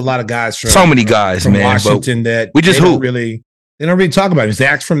lot. There's a lot of guys. So many guys, from man. Washington that we just hoop. They don't really talk about it.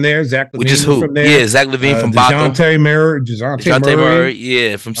 Zach's from there. Zach Levine from there. Yeah, Zach Levine from Boston. DeJounte Murray.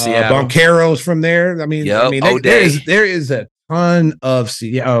 Yeah, from Seattle. Boncaro's from there. I mean, there is a ton of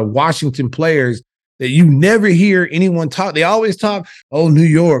Washington players that you never hear anyone talk. They always talk, New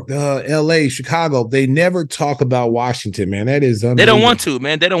York, LA, Chicago. They never talk about Washington, man. That is They don't want to,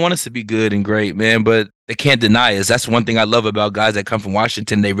 man. They don't want us to be good and great, man, but they can't deny us. That's one thing I love about guys that come from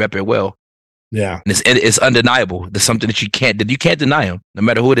Washington. They rep it well. Yeah. And it's undeniable. There's something that you can't deny them, no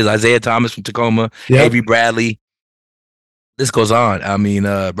matter who it is. Isaiah Thomas from Tacoma, Avery Bradley. This goes on. I mean,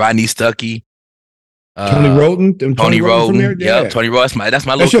 Rodney Stuckey. Tony Roten. Tony Roten. Yeah, Tony Roten. That's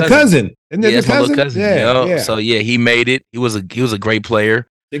my little cousin. That's your cousin. Isn't that that's your my little cousin. Yeah. So he made it. He was a great player.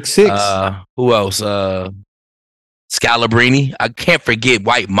 6'6". Who else? Scalabrini. I can't forget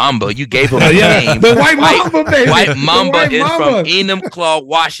White Mamba. You gave him a name. The White Mamba, baby. White Mamba is from Enumclaw,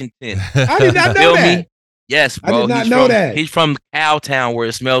 Washington. I did not know that. Me? Yes, bro. I did not know that. He's from Cowtown, where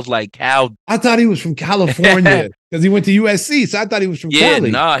it smells like cow. I thought he was from California because he went to USC, so I thought he was from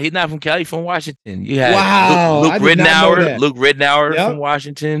Cali. Nah, he's not from Cali. He's from Washington. You had Luke Ridnour from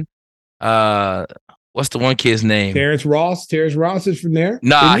Washington. What's the one kid's name? Terrence Ross. Terrence Ross is from there.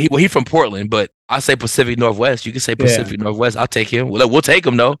 Nah, he's from Portland, but I say Pacific Northwest. You can say Pacific Northwest. I'll take him. We'll take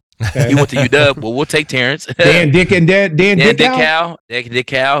him though. Okay. He went to UW. Well, we'll take Terrence. Dan Dickow.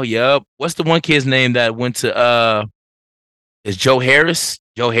 Yup. What's the one kid's name that went to? Is Joe Harris?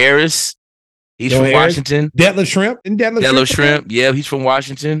 Joe Harris. He's from Washington. Detlef Shrimp. Yeah, he's from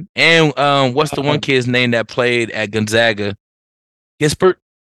Washington. And what's the one kid's name that played at Gonzaga? Kispert.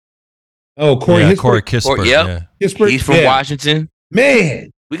 Oh, Corey Kispert. Yep. He's from Washington. Man.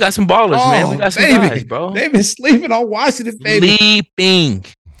 We got some ballers, man. We got some guys, bro. They've been sleeping on Washington, baby. Sleeping.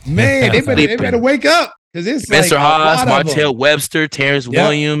 Man, they better wake up. Because it's Spencer Haas, Martell Webster, Terrence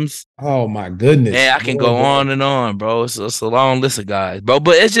Williams. Oh, my goodness. Man, I can go on and on, bro. It's a long list of guys, bro.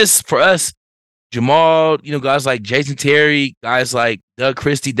 But it's just for us, Jamal, guys like Jason Terry, guys like Doug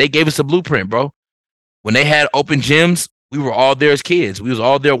Christie, they gave us a blueprint, bro. When they had open gyms, we were all there as kids. We was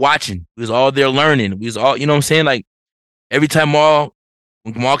all there watching. We was all there learning. We was all, you know what I'm saying? Like every time when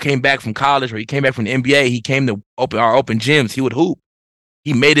Jamal came back from college or he came back from the NBA, he came to our open gyms. He would hoop.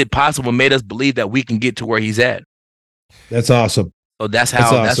 He made it possible, made us believe that we can get to where he's at. That's awesome. So that's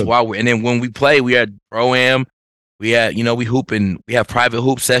why and then when we play, we had Pro-Am. We had, we hoop we have private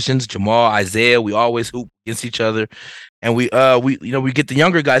hoop sessions. Jamal, Isaiah, we always hoop against each other. And we get the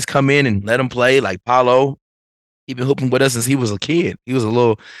younger guys come in and let them play, like Paulo. He been hooping with us since he was a kid. He was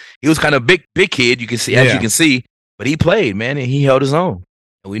kind of big kid, you can see, as you can see, but he played, man, and he held his own.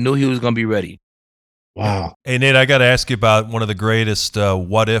 And we knew he was going to be ready. Wow. Hey, Nate, I got to ask you about one of the greatest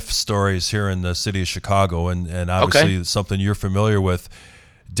what-if stories here in the city of Chicago, and obviously something you're familiar with.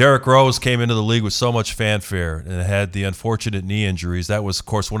 Derrick Rose came into the league with so much fanfare and had the unfortunate knee injuries. That was, of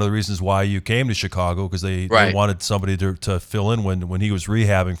course, one of the reasons why you came to Chicago, because they wanted somebody to fill in when he was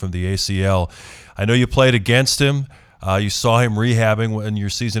rehabbing from the ACL. I know you played against him. You saw him rehabbing in your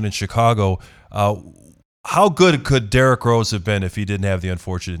season in Chicago. How good could Derrick Rose have been if he didn't have the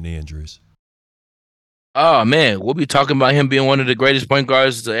unfortunate knee injuries? Oh, man, we'll be talking about him being one of the greatest point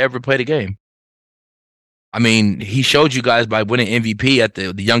guards to ever play the game. I mean, he showed you guys by winning MVP at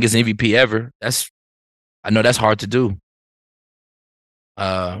the youngest MVP ever. I know that's hard to do.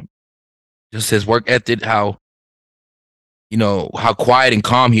 Just his work ethic, how quiet and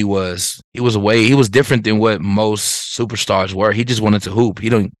calm he was. He was different than what most superstars were. He just wanted to hoop. He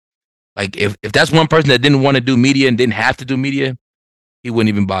don't if that's one person that didn't want to do media and didn't have to do media, he wouldn't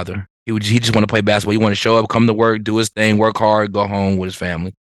even bother. He just want to play basketball. He want to show up, come to work, do his thing, work hard, go home with his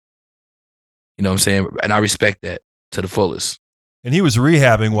family. You know what I'm saying? And I respect that to the fullest. And he was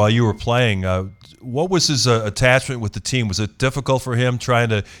rehabbing while you were playing. What was his attachment with the team? Was it difficult for him trying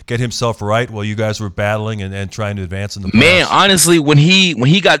to get himself right while you guys were battling and trying to advance in the playoffs? Man, honestly, when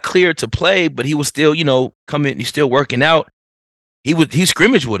he got cleared to play, but he was still, coming, he's still working out. He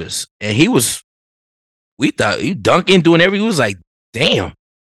scrimmaged with us, and we thought he dunking, doing everything. He was like, damn,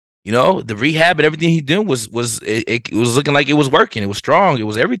 the rehab and everything he did was looking like it was working. It was strong. It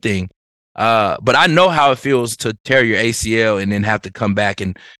was everything. But I know how it feels to tear your ACL and then have to come back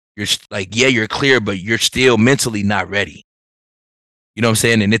and you're like, yeah, you're clear, but you're still mentally not ready. You know what I'm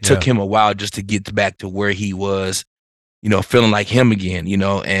saying? And it took him a while just to get back to where he was, feeling like him again,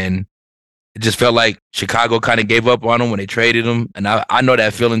 and it just felt like Chicago kind of gave up on him when they traded him. And I know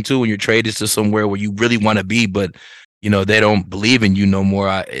that feeling too, when you're traded to somewhere where you really want to be, but they don't believe in you no more.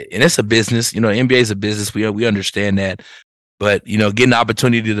 And it's a business, NBA is a business. We understand that. But, getting the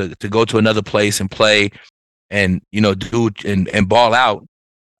opportunity to go to another place and play and, do and ball out.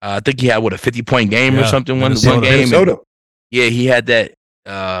 I think he had, a 50-point game or something one game. Minnesota. He had that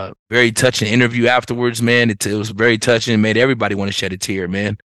very touching interview afterwards, man. It was very touching. It made everybody want to shed a tear,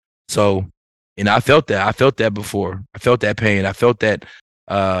 man. So, I felt that. I felt that before. I felt that pain. I felt that,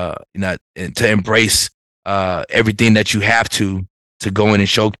 and to embrace everything that you have to go in and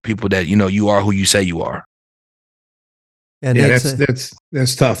show people that, you are who you say you are. And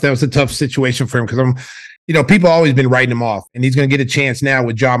that's tough. That was a tough situation for him because people always been writing him off, and he's going to get a chance now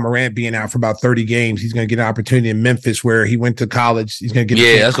with Ja Morant being out for about 30 games. He's going to get an opportunity in Memphis where he went to college. He's going to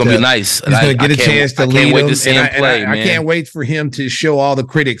get that's going to be nice. He's going to get a chance to lead them. I can't wait for him to show all the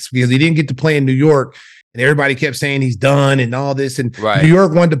critics because he didn't get to play in New York, and everybody kept saying he's done and all this. And New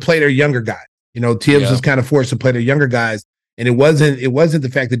York wanted to play their younger guys. Tibbs was kind of forced to play their younger guys, and it wasn't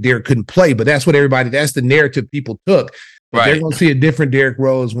the fact that Derrick couldn't play, but that's the narrative people took. But they're going to see a different Derrick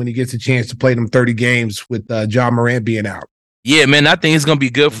Rose when he gets a chance to play them 30 games with Ja Morant being out. Yeah, man, I think it's going to be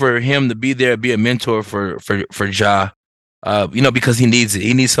good for him to be there, be a mentor for Ja, because he needs it.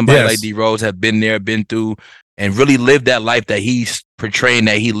 He needs somebody like D Rose have been there, been through, and really lived that life that he's portraying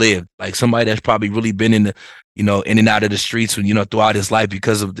that he lived. Like somebody that's probably really been in the, in and out of the streets, throughout his life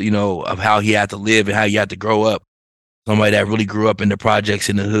because of, of how he had to live and how he had to grow up. Somebody that really grew up in the projects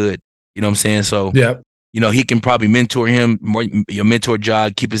in the hood. You know what I'm saying? So, he can probably mentor him, mentor Ja,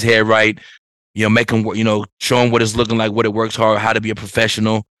 keep his head right, make him, show him what it's looking like, what it works hard, how to be a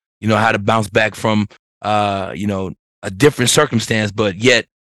professional, how to bounce back from, a different circumstance, but yet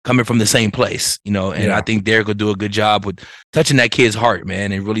coming from the same place, and I think Derrick will do a good job with touching that kid's heart,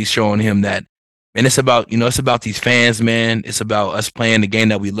 man, and really showing him that, and it's about, it's about these fans, man. It's about us playing the game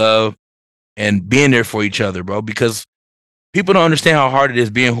that we love and being there for each other, bro, because people don't understand how hard it is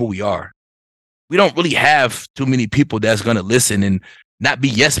being who we are. We don't really have too many people that's going to listen and not be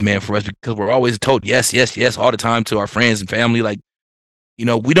yes man for us because we're always told yes, yes, yes all the time to our friends and family. Like,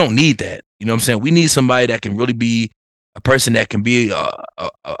 we don't need that. You know what I'm saying? We need somebody that can really be a person that can be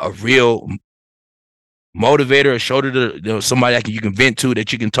a real motivator, a shoulder to, somebody that you can vent to,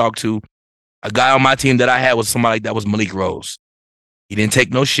 that you can talk to. A guy on my team that I had was somebody that was Malik Rose. He didn't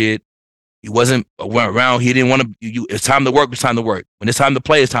take no shit. He went around. He didn't want to. It's time to work. It's time to work. When it's time to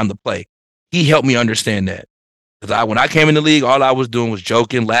play, it's time to play. He helped me understand that. Because when I came in the league, all I was doing was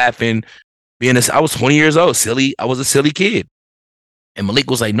joking, laughing, I was 20 years old, silly. I was a silly kid. And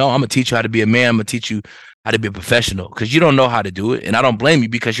Malik was like, no, I'm going to teach you how to be a man. I'm going to teach you how to be a professional because you don't know how to do it. And I don't blame you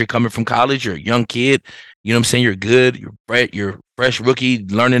because you're coming from college. You're a young kid. You know what I'm saying? You're good. You're fresh rookie,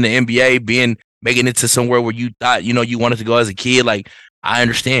 learning the NBA, making it to somewhere where you thought, you wanted to go as a kid. Like, I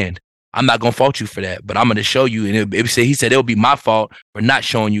understand. I'm not going to fault you for that, but I'm going to show you. And he said it'll be my fault for not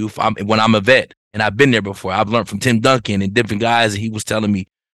showing you when I'm a vet. And I've been there before. I've learned from Tim Duncan and different guys. And he was telling me,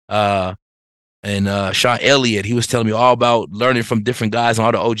 and Sean Elliott, he was telling me all about learning from different guys and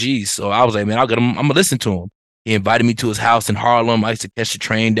all the OGs. So I was like, man, I'm going to listen to him. He invited me to his house in Harlem. I used to catch the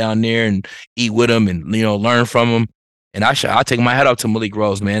train down there and eat with him and, learn from him. And I take my hat off to Malik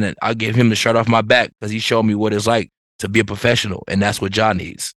Rose, man. And I gave him the shirt off my back because he showed me what it's like to be a professional. And that's what Ja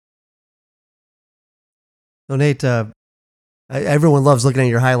needs. So, Nate, everyone loves looking at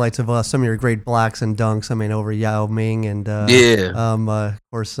your highlights of some of your great blocks and dunks. I mean, over Yao Ming and, of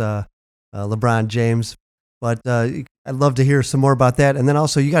course, LeBron James. But I'd love to hear some more about that. And then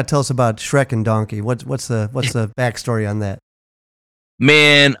also, you got to tell us about Shrek and Donkey. What's the backstory on that?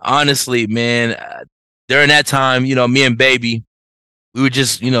 Man, honestly, man, during that time, me and Baby, we were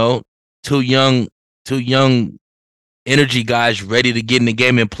just, two young energy guys ready to get in the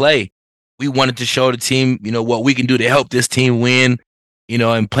game and play. We wanted to show the team, what we can do to help this team win,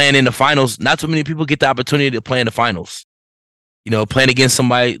 and playing in the finals. Not too many people get the opportunity to play in the finals. Playing against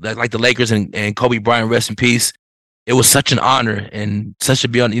somebody like the Lakers and Kobe Bryant, rest in peace. It was such an honor and such a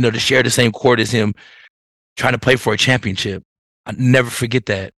beyond, to share the same court as him, trying to play for a championship. I never forget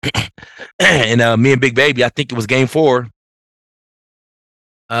that. And me and Big Baby, I think it was game 4.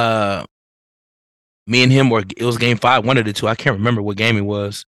 Me and him, or it was game 5, one of the two. I can't remember what game it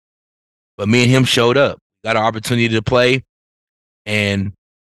was. But me and him showed up, got an opportunity to play. And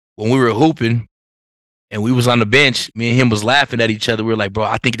when we were hooping and we was on the bench, me and him was laughing at each other. We were like, bro,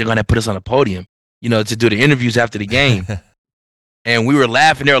 I think they're going to put us on a podium, to do the interviews after the game. And we were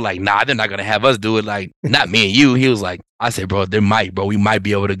laughing. They were like, nah, they're not going to have us do it. Like, not me and you. He was like, I said, bro, we might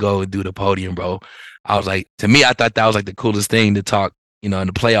be able to go and do the podium, bro. I was like, to me, I thought that was like the coolest thing to talk, in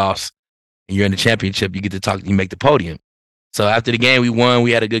the playoffs, and you're in the championship, you get to talk, you make the podium. So after the game, we won.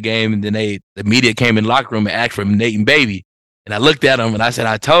 We had a good game. And then the media came in the locker room and asked for Nate and Baby. And I looked at them and I said,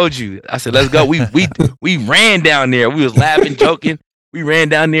 I told you. I said, let's go. We ran down there. We was laughing, joking. We ran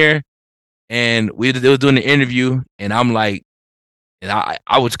down there and they was doing the interview. And I'm like, and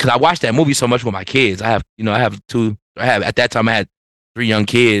I was, because I watched that movie so much with my kids. At that time I had 3 young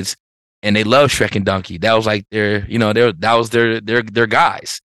kids and they love Shrek and Donkey. That was like their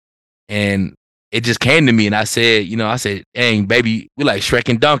guys. And it just came to me, and I said, dang, baby, we like Shrek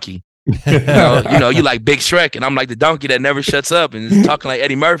and Donkey. You like Big Shrek, and I'm like the donkey that never shuts up and is talking like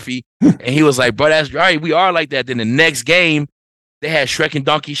Eddie Murphy. And he was like, bro, that's right, we are like that. Then the next game, they had Shrek and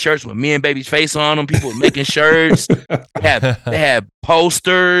Donkey shirts with me and Baby's face on them. People were making shirts. They had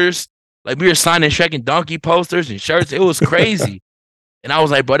posters. Like, we were signing Shrek and Donkey posters and shirts. It was crazy. And I was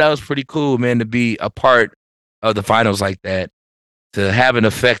like, bro, that was pretty cool, man, to be a part of the finals like that, to have an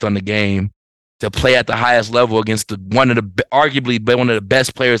effect on the game, to play at the highest level against arguably one of the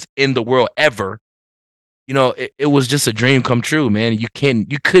best players in the world ever. It was just a dream come true, man. You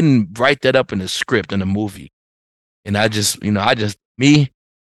couldn't write that up in a script in a movie. And after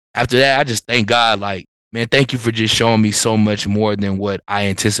that, I just thank God, like, man, thank you for just showing me so much more than what I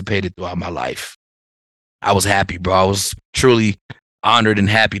anticipated throughout my life. I was happy, bro. I was truly honored and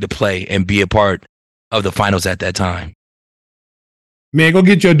happy to play and be a part of the finals at that time. Man, go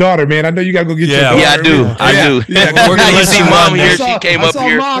get your daughter, man. I know you got to go get your daughter. Yeah, I do. Man. I do. Yeah, we're going to see Mom here. She came up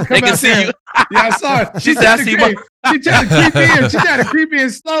here. They can see you. Yeah, I saw her. She tried to creep in. She tried to creep in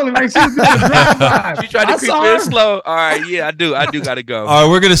slowly, like she was doing a drive-by. She tried to creep in slow. All right, yeah, I do got to go. All right,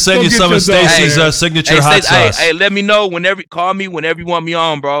 we're going to send you some of Stacey's signature hot sauce. Hey, let me know call me whenever you want me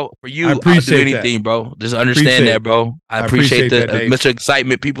on, bro. For you, I'll do anything, bro. Just understand that, bro. I appreciate the Mr.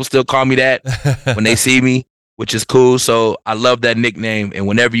 Excitement. People still call me that when they see me, which is cool. So I love that nickname. And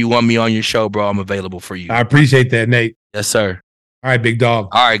whenever you want me on your show, bro, I'm available for you. I appreciate that, Nate. Yes, sir. All right, big dog.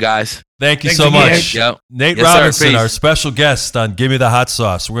 All right, guys. Thanks so much. Yep. Nate Robinson, our special guest on Give Me the Hot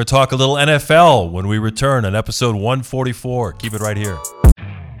Sauce. We're going to talk a little NFL when we return on episode 144. Keep it right here.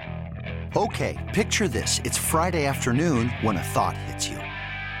 Okay, picture this. It's Friday afternoon when a thought hits you.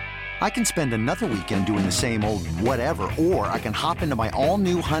 I can spend another weekend doing the same old whatever, or I can hop into my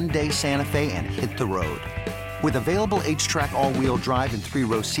all-new Hyundai Santa Fe and hit the road. With available H-Track all-wheel drive and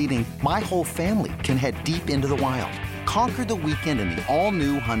 3-row seating, my whole family can head deep into the wild. Conquer the weekend in the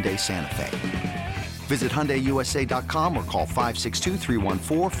all-new Hyundai Santa Fe. Visit HyundaiUSA.com or call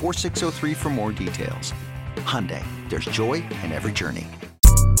 562-314-4603 for more details. Hyundai, there's joy in every journey.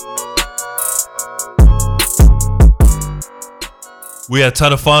 We had a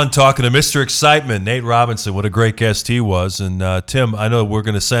ton of fun talking to Mr. Excitement, Nate Robinson. What a great guest he was. And Tim, I know we're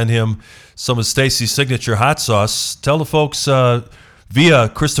going to send him some of Stacy's signature hot sauce. Tell the folks via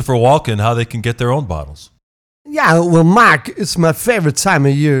Christopher Walken how they can get their own bottles. Yeah, well, Mark, it's my favorite time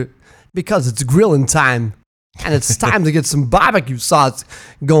of year because it's grilling time. And it's time to get some barbecue sauce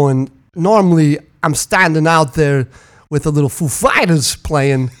going. Normally, I'm standing out there with a little Foo Fighters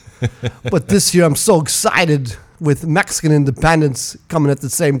playing. But this year, I'm so excited with Mexican independence coming at the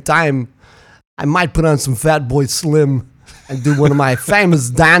same time. I might put on some Fat Boy Slim and do one of my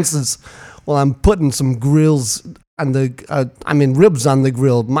famous dances while I'm putting some grills on the, ribs on the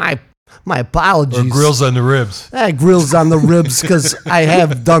grill. My apologies. Or grills on the ribs. Grills on the ribs, because I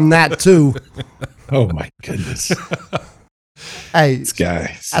have done that too. Oh my goodness. Hey, this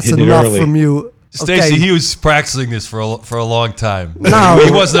guy. That's enough from you. Stacy, he was practicing this for a long time. No.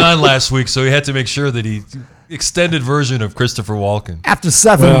 He wasn't on last week, so he had to make sure that he extended version of Christopher Walken. After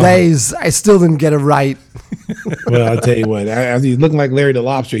 7 days, I still didn't get it right. Well, I'll tell you what. As he's looking like Larry the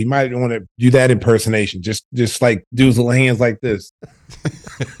Lobster, he might want to do that impersonation. Just like do his little hands like this.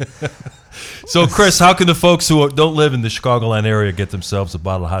 So, Chris, how can the folks who don't live in the Chicagoland area get themselves a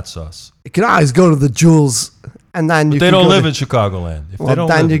bottle of hot sauce? You can always go to the Jewels, and then They don't live in Chicagoland.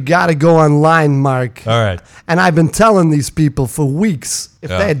 Then you got to go online, Mark. All right. And I've been telling these people for weeks, if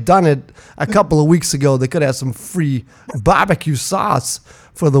they had done it a couple of weeks ago, they could have some free barbecue sauce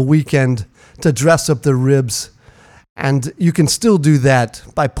for the weekend to dress up their ribs. And you can still do that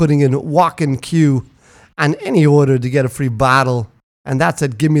by putting in walk-in queue on any order to get a free bottle. And that's at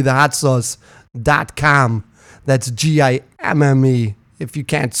GimmeTheHotSauce.com. That's GIMME, if you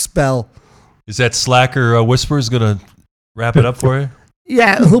can't spell. Is that Slacker Whispers going to wrap it up for you?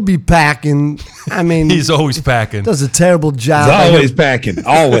 Yeah, he'll be packing. I mean, he's always packing. Does a terrible job. He's always packing.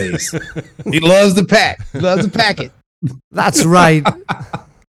 Always. He loves to pack. He loves to pack it. That's right.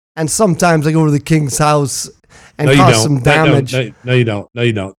 And sometimes I go to the King's house and cause some damage. No, you don't. No,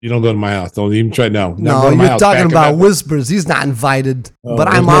 you don't. You don't go to my house. Don't even try. No, you're talking about Whispers. He's not invited, but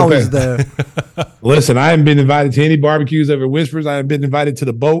I'm always there. Listen, I haven't been invited to any barbecues over Whispers. I haven't been invited to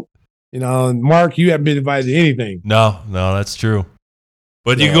the boat. And Mark, you haven't been invited to anything. No, that's true.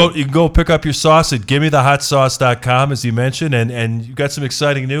 But you can go pick up your sauce at GimmeTheHotSauce.com, as you mentioned, and you got some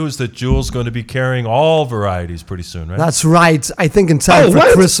exciting news that Jewel's going to be carrying all varieties pretty soon, right? That's right. I think in time for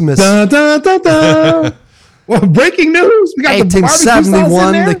Christmas. Dun, dun, dun, dun. Well, breaking news. We got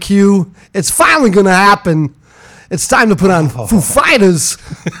 1871, the Q. It's finally going to happen. It's time to put on Foo Fighters.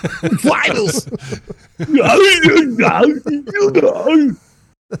 Fighters.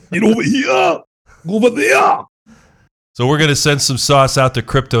 Get over here. Go over there. So we're going to send some sauce out to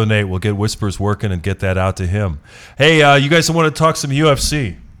Crypto Nate. We'll get Whispers working and get that out to him. Hey, you guys want to talk some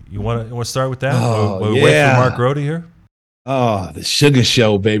UFC? You want to start with that? Wait for Mark Rohde here? Oh, the Sugar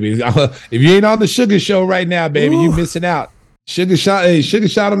Show, baby. If you ain't on the Sugar Show right now, baby, you missing out. Sugar Shot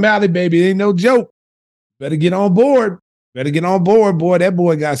O'Malley, baby. It ain't no joke. Better get on board. Boy. That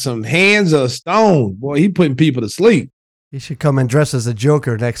boy got some hands of stone. Boy, he putting people to sleep. He should come and dress as a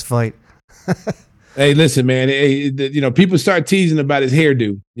Joker next fight. Hey, listen, man. Hey, people start teasing about his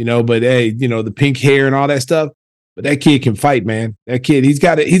hairdo, but hey, the pink hair and all that stuff. But that kid can fight, man. That kid, he's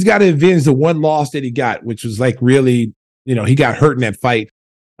got to avenge the one loss that he got, which was like really, he got hurt in that fight.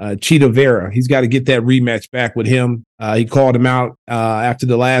 Cheeto Vera, he's got to get that rematch back with him. He called him out after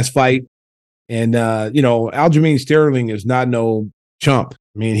the last fight, and Aljamain Sterling is not no chump.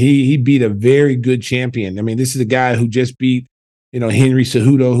 I mean, he beat a very good champion. I mean, this is a guy who just beat, Henry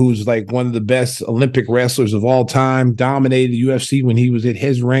Cejudo, who's like one of the best Olympic wrestlers of all time, dominated the UFC when he was at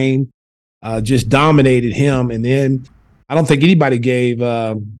his reign, just dominated him. And then I don't think anybody gave,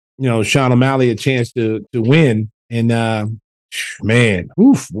 Sean O'Malley a chance to win. And man,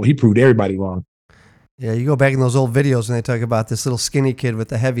 he proved everybody wrong. Yeah, you go back in those old videos and they talk about this little skinny kid with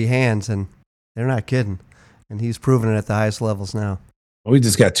the heavy hands, and they're not kidding. And he's proving it at the highest levels now. We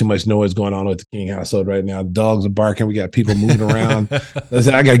just got too much noise going on with the King household right now. Dogs are barking. We got people moving around.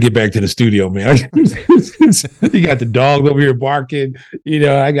 Listen, I got to get back to the studio, man. You got the dogs over here barking.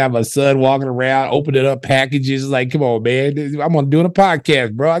 I got my son walking around, opening up packages. Like, come on, man. I'm doing a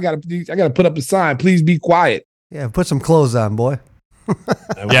podcast, bro. I got to put up a sign. Please be quiet. Yeah, put some clothes on, boy.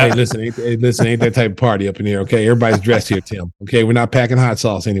 Hey, listen, ain't that type of party up in here, okay? Everybody's dressed here, Tim. Okay, we're not packing hot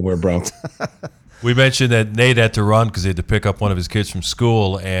sauce anywhere, bro. We mentioned that Nate had to run because he had to pick up one of his kids from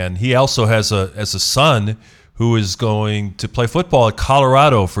school, and he also has a son who is going to play football at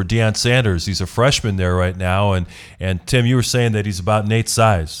Colorado for Deion Sanders. He's a freshman there right now. And Tim, you were saying that he's about Nate's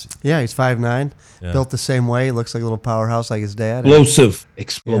size. Yeah, he's 5'9", built the same way. Looks like a little powerhouse like his dad. Explosive.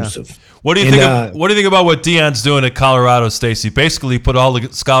 Yeah. What do you think? What do you think about what Deion's doing at Colorado, Stacey? Basically, put all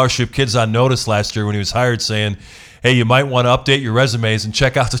the scholarship kids on notice last year when he was hired, saying, "Hey, you might want to update your resumes and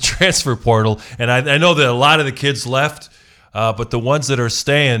check out the transfer portal." And I know that a lot of the kids left. But the ones that are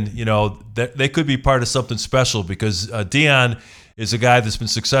staying, they could be part of something special because Deion is a guy that's been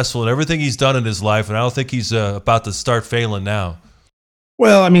successful in everything he's done in his life, and I don't think he's about to start failing now.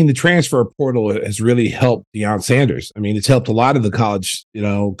 Well, I mean, the transfer portal has really helped Deion Sanders. I mean, it's helped a lot of the college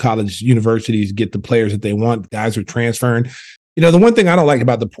universities get the players that they want. Guys are transferring. The one thing I don't like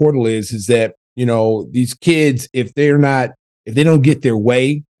about the portal is that, these kids, if they don't get their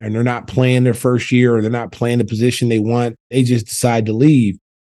way and they're not playing their first year or they're not playing the position they want, they just decide to leave.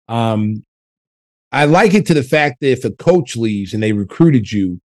 I like it to the fact that if a coach leaves and they recruited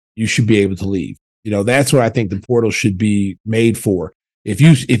you, you should be able to leave. That's what I think the portal should be made for. If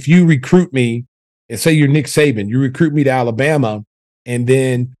you recruit me and say you're Nick Saban, you recruit me to Alabama and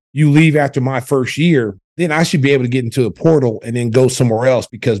then you leave after my first year, then I should be able to get into the portal and then go somewhere else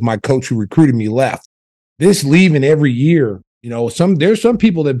because my coach who recruited me left. This leaving every year, there's some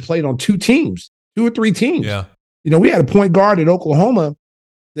people that played on 2 or 3 teams. Yeah. We had a point guard at Oklahoma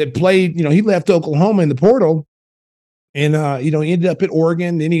that played, he left Oklahoma in the portal and, he ended up at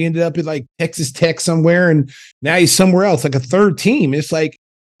Oregon. Then he ended up at like Texas Tech somewhere. And now he's somewhere else, like a 3rd team. It's like,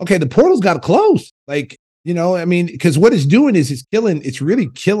 okay, the portal's got to close. Like, because what it's doing is it's really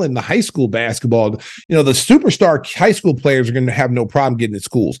killing the high school basketball. The superstar high school players are going to have no problem getting to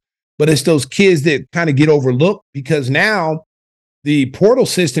schools. But it's those kids that kind of get overlooked because now the portal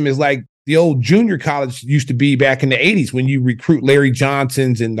system is like the old junior college used to be back in the 80s when you recruit Larry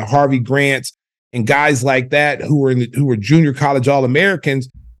Johnsons and the Harvey Grants and guys like that who were junior college All-Americans.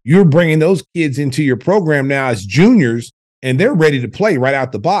 You're bringing those kids into your program now as juniors, and they're ready to play right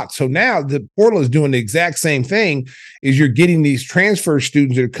out the box. So now the portal is doing the exact same thing. Is you're getting these transfer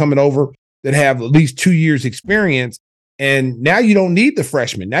students that are coming over that have at least 2 years experience. And now you don't need the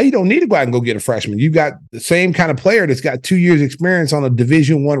freshman. Now you don't need to go out and go get a freshman. You've got the same kind of player that's got 2 years experience on a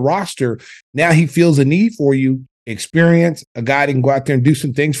Division I roster. Now he feels a need for you, experience, a guy that can go out there and do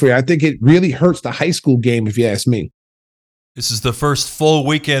some things for you. I think it really hurts the high school game, if you ask me. This is the first full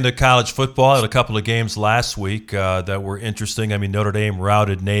weekend of college football. Had a couple of games last week that were interesting. I mean, Notre Dame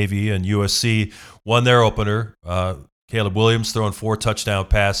routed Navy and USC won their opener. Caleb Williams throwing 4 touchdown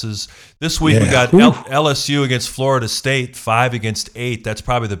passes. This week we got LSU against Florida State, 5-8. That's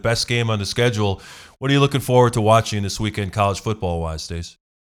probably the best game on the schedule. What are you looking forward to watching this weekend, college football-wise, Stace?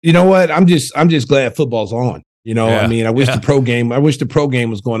 You know what? I'm just glad football's on. I mean, I wish the pro game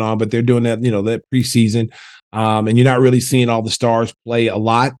was going on, but they're doing that, that preseason. And you're not really seeing all the stars play a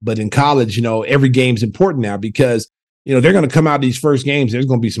lot. But in college, every game's important now because they're going to come out of these first games. There's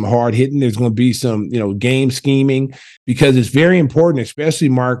going to be some hard hitting. There's going to be some, game scheming because it's very important, especially,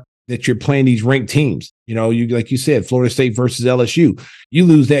 Mark, that you're playing these ranked teams. Like you said, Florida State versus LSU. You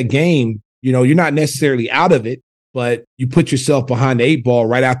lose that game, you're not necessarily out of it, but you put yourself behind the 8 ball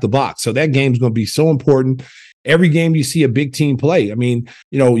right out the box. So that game's going to be so important. Every game you see a big team play. I mean,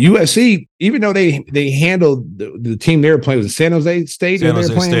 USC, even though they handled the team they were playing, was it San Jose State? San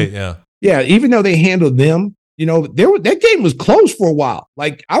Jose State, yeah. Yeah, even though they handled them, that game was close for a while.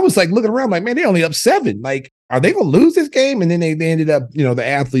 Like, I was like looking around like, man, they only up 7. Like, are they going to lose this game? And then they ended up, the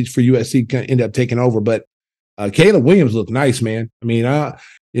athletes for USC ended up taking over. But Caleb Williams looked nice, man. I mean,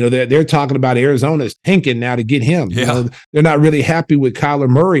 they're talking about Arizona's tanking now to get him. Yeah. They're not really happy with Kyler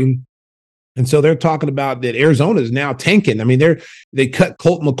Murray. And so they're talking about that Arizona is now tanking. I mean, they cut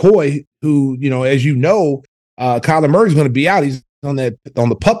Colt McCoy, who, as Kyler Murray's going to be out. He's on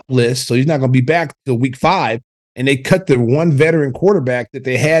the PUP list, so he's not going to be back till week 5. And they cut the one veteran quarterback that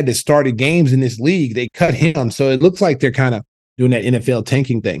they had that started games in this league. They cut him. So it looks like they're kind of doing that NFL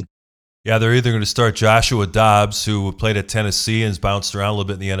tanking thing. Yeah, they're either going to start Joshua Dobbs, who played at Tennessee and has bounced around a little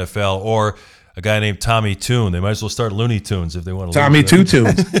bit in the NFL, or a guy named Tommy Toon. They might as well start Looney Tunes if they want to. Tommy Two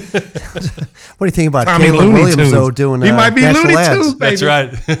Tunes. What do you think about Tommy Caleb Looney Williams, Tunes. though, doing He might be national Looney ads? Tunes, baby.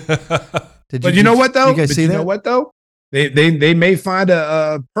 That's right. But you know what, though? You guys see that? You know what, though? They may find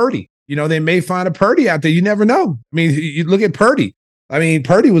a Purdy. They may find a Purdy out there. You never know. I mean, you look at Purdy. I mean,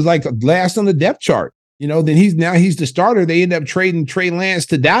 Purdy was like last on the depth chart. Then he's the starter. They end up trading Trey Lance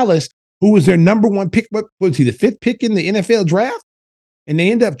to Dallas, who was their number 1 pick. What was he, the 5th pick in the NFL draft? And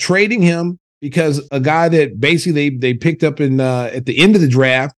they end up trading him because a guy that basically they picked up at the end of the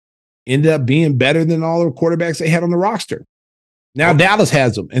draft ended up being better than all the quarterbacks they had on the roster. Now Dallas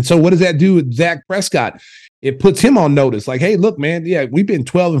has them. And so what does that do with Dak Prescott? it puts him on notice. Like, hey, look, man, yeah, we've been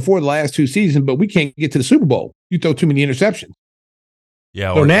 12-4 the last 2 seasons, but we can't get to the Super Bowl. You throw too many interceptions.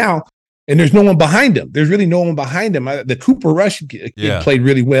 Yeah. So now, and there's no one behind him. There's really no one behind him. The Cooper Rush kid played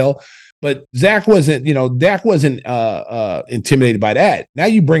really well, but Dak wasn't intimidated by that. Now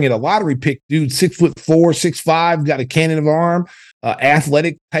you bring in a lottery pick dude, 6'4", 6'5", got a cannon of arm,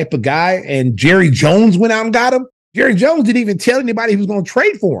 athletic type of guy, and Jerry Jones went out and got him. Jerry Jones didn't even tell anybody he was going to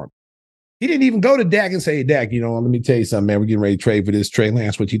trade for him. He didn't even go to Dak and say, hey, Dak, let me tell you something, man. We're getting ready to trade for this Trey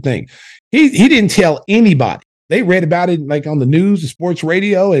Lance. What you think? He didn't tell anybody. They read about it like on the news, the sports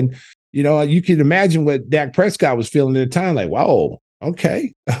radio, and you can imagine what Dak Prescott was feeling at the time. Like, whoa,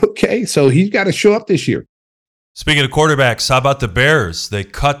 okay. So he's got to show up this year. Speaking of quarterbacks, how about the Bears? They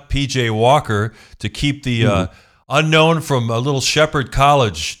cut P.J. Walker to keep the unknown from a little Shepherd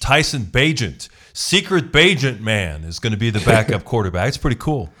College, Tyson Bagent. Secret Bagent man is going to be the backup quarterback. It's pretty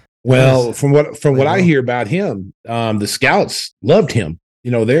cool. Well, from what I hear about him, the scouts loved him.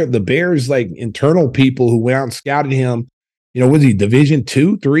 They're the Bears, like internal people who went out and scouted him. Was he Division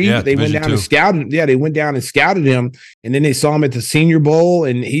 2, 3? Yeah, they went down and scouted. Yeah, they went down and scouted him, and then they saw him at the Senior Bowl,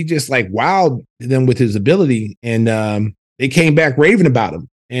 and he just like wowed them with his ability. And they came back raving about him.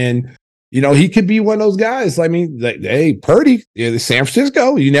 And he could be one of those guys. I mean, like, hey, Purdy, San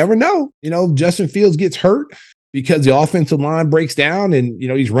Francisco. You never know. Justin Fields gets hurt because the offensive line breaks down, and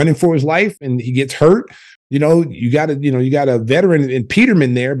he's running for his life, and he gets hurt. You got a veteran in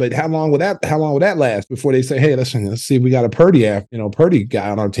Peterman there, but how long would that last before they say, hey, let's see if we got a Purdy guy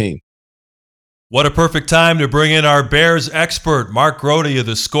on our team. What a perfect time to bring in our Bears expert, Mark Grody of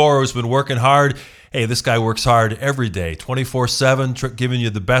The Score, who's been working hard. Hey, this guy works hard every day, 24/7, giving you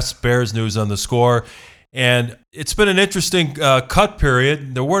the best Bears news on The Score. And it's been an interesting cut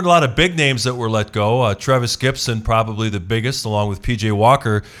period. There weren't a lot of big names that were let go. Travis Gibson, probably the biggest, along with P.J.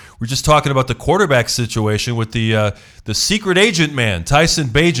 Walker. We're just talking about the quarterback situation with the secret agent man, Tyson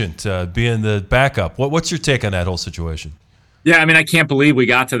Bagent, being the backup. What's your take on that whole situation? Yeah, I mean, I can't believe we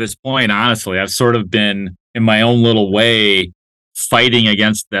got to this point, honestly. I've sort of been, in my own little way, fighting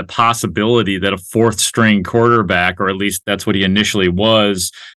against the possibility that a fourth-string quarterback, or at least that's what he initially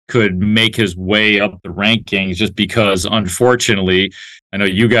was, could make his way up the rankings, just because, unfortunately, I know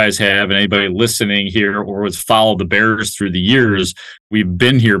you guys have, and anybody listening here or has followed the Bears through the years, we've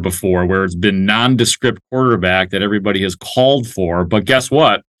been here before where it's been nondescript quarterback that everybody has called for. But guess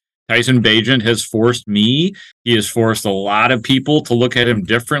what? Tyson Bagent has forced me. He has forced a lot of people to look at him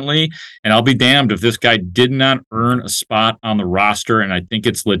differently. And I'll be damned if this guy did not earn a spot on the roster. And I think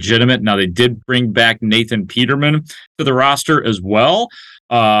it's legitimate. Now, they did bring back Nathan Peterman to the roster as well.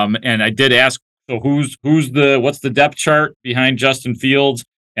 And I did ask, so what's the depth chart behind Justin Fields?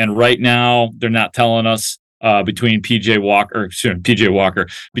 And right now, they're not telling us between between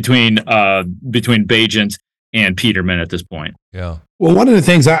Bagent and Peterman at this point. Yeah. Well, one of the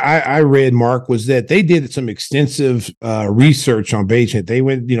things I read, Mark, was that they did some extensive research on Bagent. They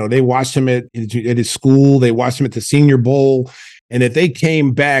went, they watched him at his school. They watched him at the Senior Bowl. And if they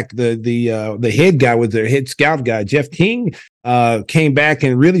came back, the head guy was their head scout guy, Jeff King, came back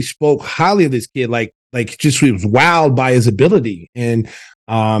and really spoke highly of this kid. Like just he was wowed by his ability. And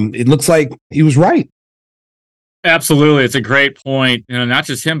it looks like he was right. Absolutely. It's a great point. Not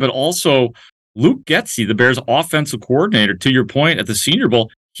just him, but also Luke Getsy, the Bears offensive coordinator, to your point, at the Senior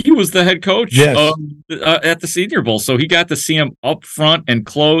Bowl, he was the head coach at the Senior Bowl. So he got to see him up front and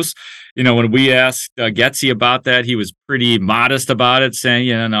close. When we asked Getsy about that, he was pretty modest about it, saying,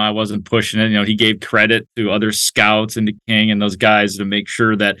 no, I wasn't pushing it. He gave credit to other scouts and to King and those guys to make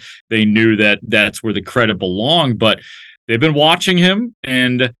sure that they knew that that's where the credit belonged. But they've been watching him,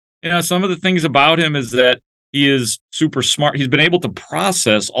 and some of the things about him is that he is super smart. He's been able to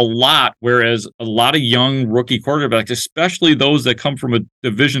process a lot, whereas a lot of young rookie quarterbacks, especially those that come from a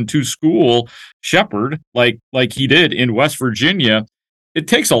Division II school, Shepherd, like he did in West Virginia, it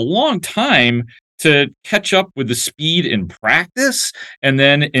takes a long time to catch up with the speed in practice and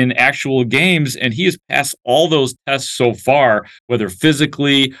then in actual games. And he has passed all those tests so far, whether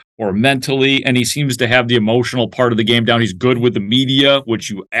physically or mentally. And he seems to have the emotional part of the game down. He's good with the media, which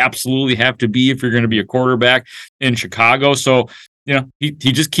you absolutely have to be if you're going to be a quarterback in Chicago. So, he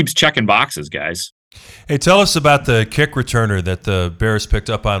just keeps checking boxes, guys. Hey, tell us about the kick returner that the Bears picked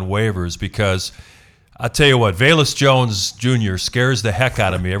up on waivers, because I'll tell you what, Velus Jones Jr. scares the heck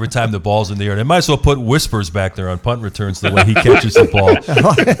out of me every time the ball's in the air. They might as well put whispers back there on punt returns the way he catches the ball.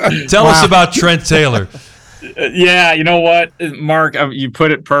 Tell us about Trent Taylor. Yeah, you know what, Mark, you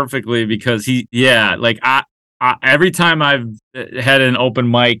put it perfectly, because I every time I've had an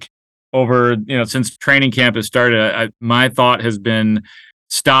open mic over, since training camp has started, my thought has been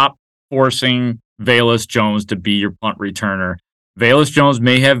stop forcing Velus Jones to be your punt returner. Velus Jones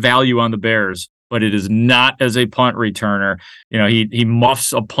may have value on the Bears, but it is not as a punt returner. He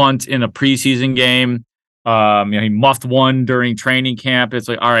muffs a punt in a preseason game. He muffed one during training camp. It's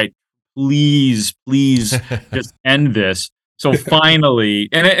like, all right, please just end this. So finally,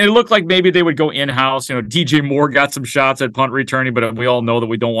 and it looked like maybe they would go in-house. DJ Moore got some shots at punt returning, but we all know that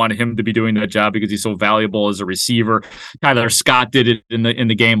we don't want him to be doing that job because he's so valuable as a receiver. Tyler Scott did it in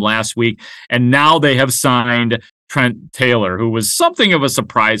the game last week, and now they have signed Trent Taylor, who was something of a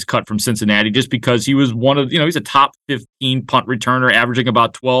surprise cut from Cincinnati just because he was he's a top 15 punt returner, averaging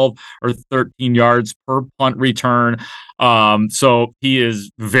about 12 or 13 yards per punt return. So he is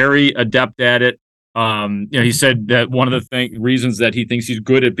very adept at it. He said that one of the reasons that he thinks he's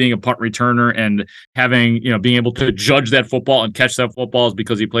good at being a punt returner and having, being able to judge that football and catch that football is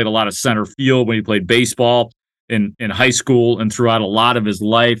because he played a lot of center field when he played baseball in high school and throughout a lot of his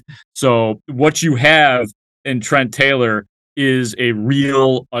life. So what you have in Trent Taylor is a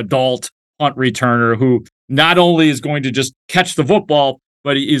real adult punt returner who not only is going to just catch the football,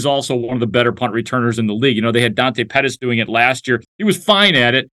 but he is also one of the better punt returners in the league. They had Dante Pettis doing it last year. He was fine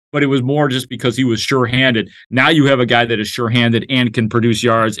at it, but it was more just because he was sure-handed. Now you have a guy that is sure-handed and can produce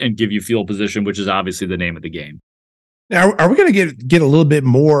yards and give you field position, which is obviously the name of the game. Now, are we going to get a little bit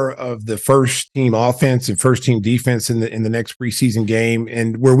more of the first team offense and first team defense in the next preseason game,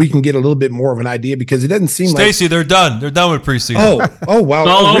 and where we can get a little bit more of an idea? Because it doesn't seem Stacey, they're done. They're done with preseason. Oh wow,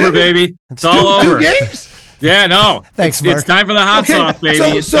 it's all over, baby. It's all over. 2 games. Yeah, no. Thanks, Mark. It's time for the hot sauce,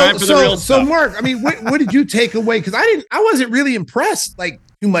 baby. It's time for the real stuff. So, Mark, I mean, what did you take away? Because I wasn't really impressed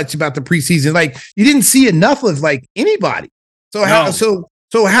too much about the preseason. You didn't see enough of anybody. So how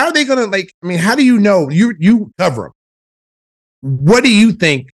are they gonna how do you know you cover them? What do you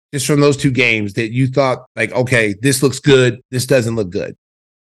think just from those 2 games that you thought okay, this looks good, this doesn't look good?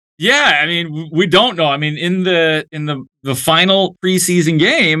 Yeah, I mean, we don't know. I mean, in the final preseason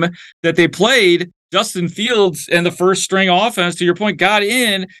game that they played, Justin Fields and the first string offense, to your point, got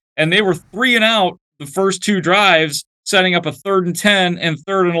in, and they were 3 and out the first 2 drives, setting up a 3rd and 10 and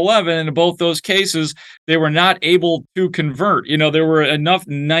 3rd and 11. And in both those cases, they were not able to convert. There were enough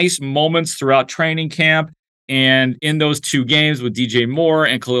nice moments throughout training camp and in those 2 games with DJ Moore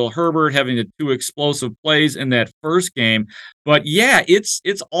and Khalil Herbert having the 2 explosive plays in that first game. But yeah, it's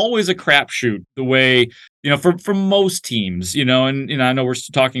always a crapshoot the way, for most teams, and I know we're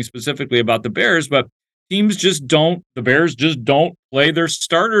talking specifically about the Bears, but the Bears just don't play their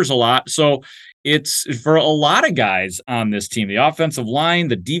starters a lot. So it's for a lot of guys on this team, the offensive line,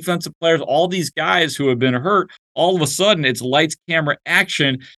 the defensive players, all these guys who have been hurt, all of a sudden it's lights, camera,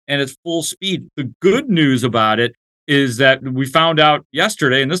 action, and it's full speed. The good news about it is that we found out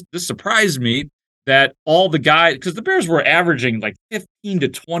yesterday, and this surprised me, that all the guys, because the Bears were averaging 15 to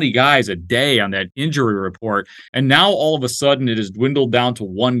 20 guys a day on that injury report, and now all of a sudden it has dwindled down to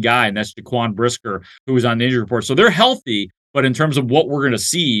 1 guy, and that's Jaquan Brisker, who was on the injury report. So they're healthy, but in terms of what we're going to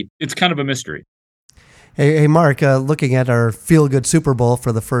see, it's kind of a mystery. Hey, Mark, looking at our feel-good Super Bowl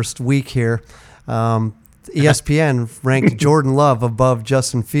for the first week here, ESPN ranked Jordan Love above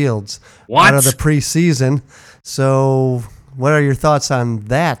Justin Fields out of the preseason. So what are your thoughts on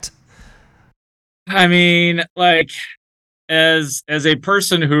that? I mean, as a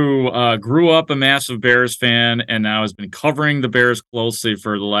person who grew up a massive Bears fan and now has been covering the Bears closely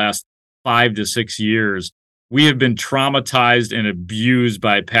for the last 5 to 6 years, we have been traumatized and abused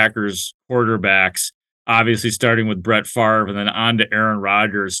by Packers quarterbacks, obviously starting with Brett Favre and then on to Aaron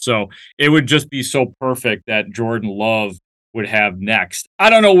Rodgers. So it would just be so perfect that Jordan Love would have next. I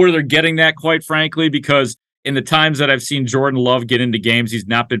don't know where they're getting that, quite frankly, because in the times that I've seen Jordan Love get into games, he's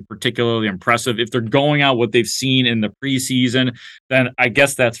not been particularly impressive. If they're going out what they've seen in the preseason, then I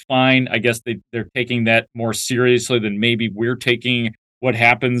guess that's fine. I guess they're taking that more seriously than maybe we're taking what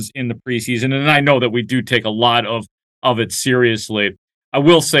happens in the preseason. And I know that we do take a lot of it seriously. I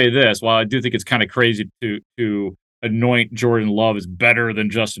will say this, while I do think it's kind of crazy to anoint Jordan Love as better than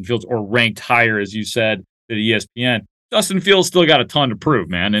Justin Fields or ranked higher, as you said, at ESPN, Justin Fields still got a ton to prove,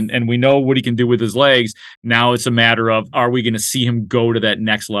 man. And we know what he can do with his legs. Now it's a matter of, are we going to see him go to that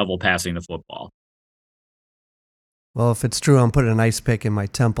next level passing the football? Well, if it's true, I'm putting an ice pick in my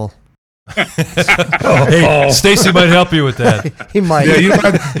temple. Hey, Stacey might help you with that. He might. Yeah, you ain't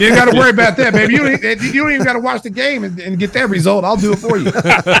got to worry about that, baby. You don't even got to watch the game and get that result. I'll do it for you.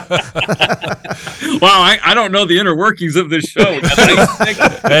 Wow, I don't know the inner workings of this show.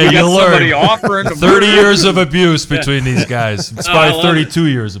 Hey, you'll learn. Offering 30 years of abuse between these guys. It's probably 32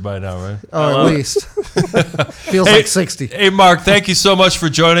 years by now, right? Oh, at least. Feels like 60. Hey, Mark, thank you so much for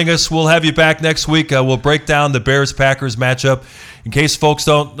joining us. We'll have you back next week. We'll break down the Bears-Packers matchup in case folks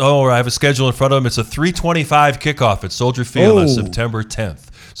don't know or I have a schedule in front of them, it's a 3:25 kickoff at Soldier Field on September 10th.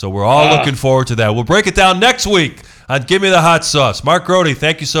 So we're all looking forward to that. We'll break it down next week on Give Me the Hot Sauce. Mark Grody,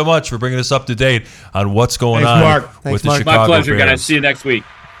 thank you so much for bringing us up to date on what's going on with the Chicago My pleasure, Bears. guys. See you next week.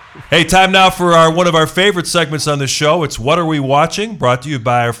 Hey, time now for one of our favorite segments on the show. It's What Are We Watching? Brought to you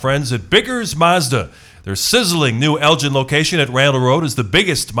by our friends at Biggers Mazda. Their sizzling new Elgin location at Randall Road is the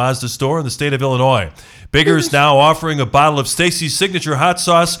biggest Mazda store in the state of Illinois. Biggers now offering a bottle of Stacy's signature hot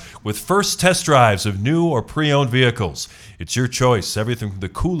sauce with first test drives of new or pre-owned vehicles. It's your choice, everything from the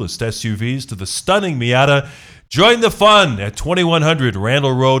coolest SUVs to the stunning Miata. Join the fun at 2100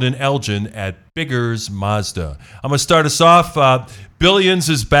 Randall Road in Elgin at Biggers Mazda. I'm going to start us off. Billions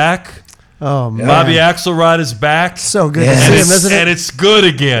is back. Oh, man. Bobby Axelrod is back. So good to see him, isn't it? And it's good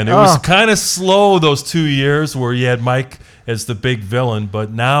again. It was kind of slow those 2 years where you had Mike as the big villain,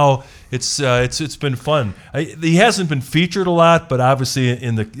 but now it's been fun. He hasn't been featured a lot, but obviously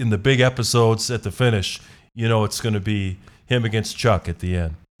in the big episodes at the finish, it's going to be him against Chuck at the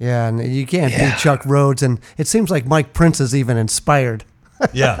end. Yeah, and you can't beat Chuck Rhodes, and it seems like Mike Prince is even inspired.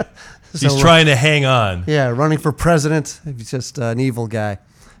 Yeah, he's trying to hang on. Yeah, running for president. He's just an evil guy.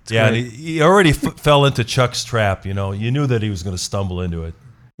 It's and great. he already fell into Chuck's trap. You knew that he was going to stumble into it.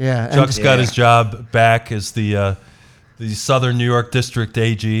 Yeah, Chuck's got his job back as the Southern New York District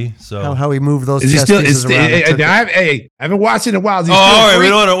AG. So how he moved those is chess he still, pieces around. I haven't watched it in a while. All right, we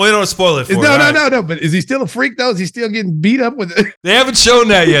don't want to spoil it for you. No. But is he still a freak though? Is he still getting beat up with it? They haven't shown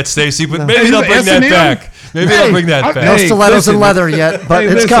that yet, Stacy, but maybe they'll bring that back. Maybe they'll bring that back. No stilettos and leather yet, but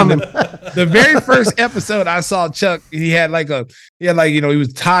it's coming. The very first episode I saw Chuck, he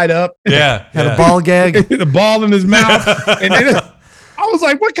was tied up. Yeah. Had a ball gag. The ball in his mouth. And then I was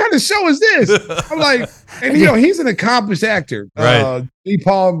like, what kind of show is this? I'm like, and he's an accomplished actor. Right.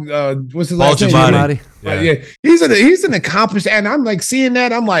 Paul, what's his last name? Giamatti. Yeah. He's an accomplished actor. I'm like seeing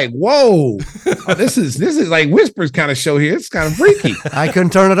that. I'm like, whoa, this is like Whispers kind of show here. It's kind of freaky. I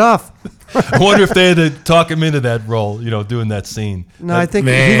couldn't turn it off. I wonder if they had to talk him into that role, doing that scene. No, I think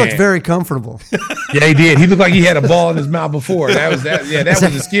he looked very comfortable. Yeah, he did. He looked like he had a ball in his mouth before. That was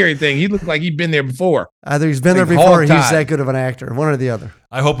the scary thing. He looked like he'd been there before. Either he's been there before or he's that good of an actor. One or the other.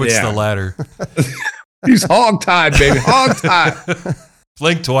 I hope it's the latter. He's hog-tied, baby. Hog-tied.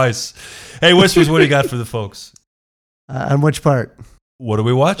 Blink twice. Hey, Whispers, what do you got for the folks? On which part? What are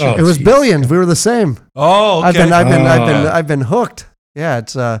we watching? It was Billions. We were the same. Oh, okay. I've been hooked. Yeah,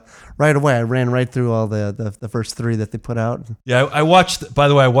 it's right away. I ran right through all the first three that they put out. Yeah, I watched. By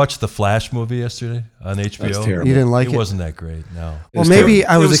the way, I watched the Flash movie yesterday on HBO. That's terrible. You didn't like it? It wasn't that great. No. Well, maybe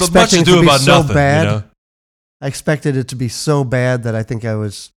I was expecting it to be so bad. You know? I expected it to be so bad that I think I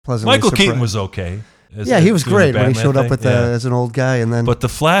was pleasantly Michael surprised. Keaton was okay. He was great when he showed up with as an old guy, and then. But the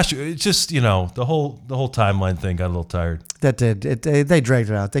Flash, it just the whole timeline thing got a little tired. That did. They dragged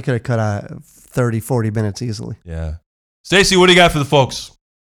it out. They could have cut out 30, 40 minutes easily. Yeah. Stacey, what do you got for the folks?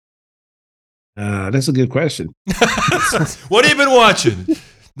 That's a good question. What have you been watching?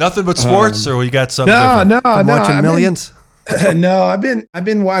 Nothing but sports, or you got something? No. Watching Millions. No, I've been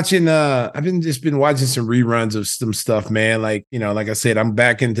watching. I've been watching some reruns of some stuff, man. Like I said, I'm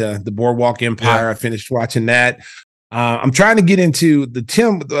back into the Boardwalk Empire. I finished watching that. I'm trying to get into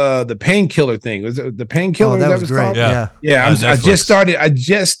the Painkiller thing. Was it the Painkiller? Oh, that was great. Called? Yeah. I just started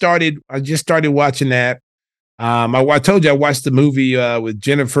watching that. I told you I watched the movie with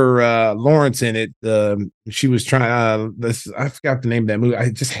Jennifer Lawrence in it. She was trying. I forgot the name of that movie.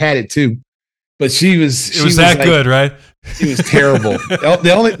 I just had it too, but she was. It was that good, right? It was terrible.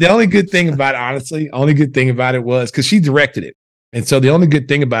 The only good thing about it, honestly, was because she directed it, and so the only good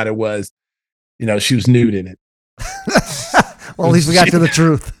thing about it was, she was nude in it. Well, at least we got to the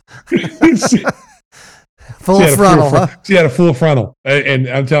truth. Full frontal, huh? She had a full frontal, and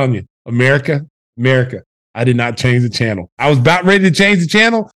I'm telling you, America. I did not change the channel. I was about ready to change the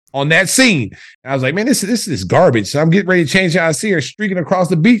channel on that scene. And I was like, man, this is garbage. So I'm getting ready to change how I see her streaking across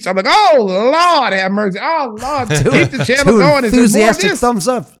the beach. I'm like, oh, Lord, have mercy. Oh, Lord, keep the channel going. Enthusiastic thumbs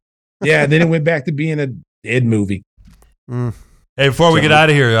up. Yeah, then it went back to being a dead movie. Hey, before we get out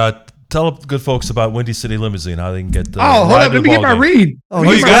of here, tell the good folks about Windy City Limousine, how they can get hold up, let me get my read. Oh,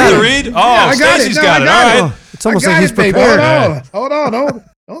 you got the read? Oh, Stacey's got it. All right. It's almost like he's prepared. Hold on.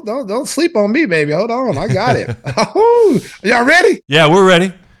 Don't sleep on me, baby. Hold on. I got it. Y'all ready? Yeah, we're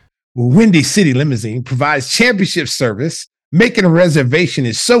ready. Windy City Limousine provides championship service. Making a reservation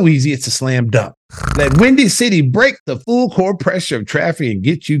is so easy, it's a slam dunk. Let Windy City break the full core pressure of traffic and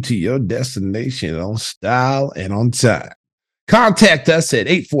get you to your destination on style and on time. Contact us at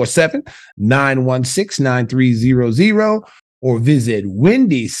 847-916-9300 or visit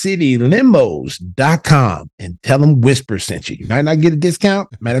WindyCityLimos.com and tell them Whisper sent you. You might not get a discount.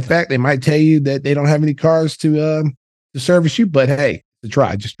 Matter of fact, they might tell you that they don't have any cars to service you, but hey,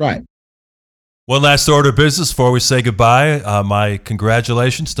 just try it. One last order of business before we say goodbye. My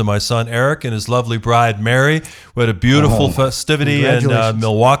congratulations to my son Eric and his lovely bride Mary. We had a beautiful festivity in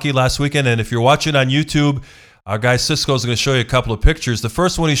Milwaukee last weekend. And if you're watching on YouTube, our guy Cisco is going to show you a couple of pictures. The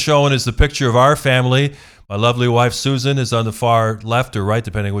first one he's showing is the picture of our family. My lovely wife Susan is on the far left or right,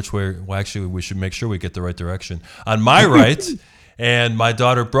 depending which way. Well, actually, we should make sure we get the right direction. On my right, and my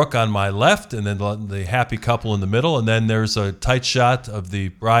daughter Brooke on my left, and then the happy couple in the middle. And then there's a tight shot of the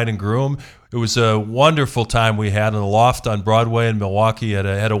bride and groom. It was a wonderful time we had in the loft on Broadway in Milwaukee.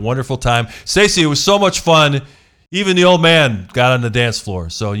 Had a wonderful time. Stacey, it was so much fun. Even the old man got on the dance floor,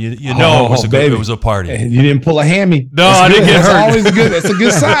 so you know it was a party. And you didn't pull a hammy. No, I didn't get hurt. Always good. That's a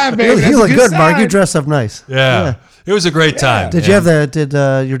good sign, baby. You look good, Mark. You dress up nice. Yeah. It was a great time. Did you have Did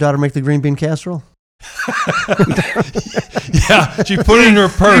your daughter make the green bean casserole? Yeah, she put it in her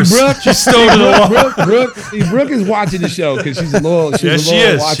purse. She stowed it along. Brooke is watching the show because she's a loyal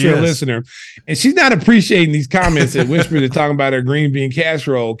watcher and listener, and she's not appreciating these comments that Whispers are talking about her green bean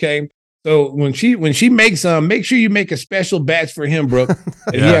casserole. Okay. So when she makes some, make sure you make a special batch for him, Brooke.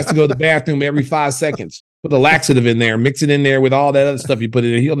 And he has to go to the bathroom every 5 seconds. Put a laxative in there, mix it in there with all that other stuff you put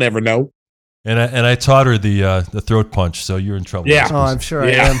in there. He'll never know. And I taught her the throat punch, so you're in trouble. Yeah. Oh, I'm sure I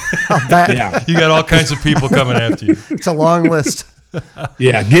am. I'll bet. Yeah. You got all kinds of people coming after you. It's a long list.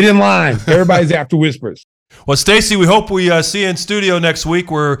 Yeah, get in line. Everybody's after Whispers. Well, Stacey, we hope we see you in studio next week.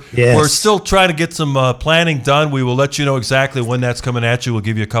 We're still trying to get some planning done. We will let you know exactly when that's coming at you. We'll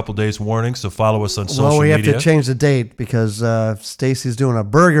give you a couple days warning, so follow us on social media. Well, we have to change the date because Stacey's doing a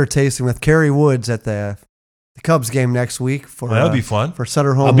burger tasting with Kerry Woods at the Cubs game next week. That'll be fun. For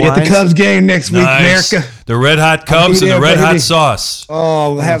Sutter Home I'll be at the Cubs game next week, America. The Red Hot Cubs and the Red Hot sauce.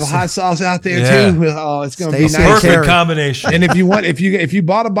 Oh, we'll have a hot sauce out there too. Oh, it's going to be nice. Perfect combination. And if you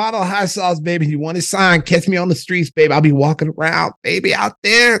bought a bottle of hot sauce, baby, you want it signed, catch me on the streets, baby. I'll be walking around, baby, out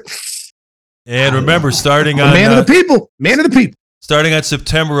there. And remember, starting on man of the people. Starting on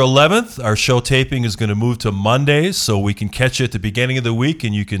September 11th, our show taping is going to move to Mondays, so we can catch you at the beginning of the week,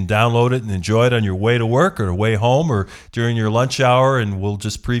 and you can download it and enjoy it on your way to work or way home or during your lunch hour, and we'll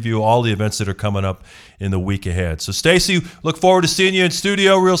just preview all the events that are coming up in the week ahead. So, Stacey, look forward to seeing you in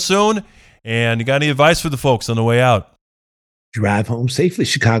studio real soon, and you got any advice for the folks on the way out? Drive home safely,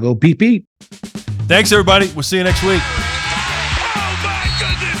 Chicago. Beep, beep. Thanks, everybody. We'll see you next week. Oh, my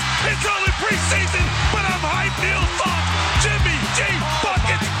goodness. It's only preseason, but I'm hyped. Neil Thought, Jimmy G.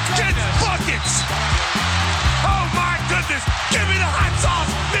 Buckets gets buckets. Oh, my goodness. Give me the hot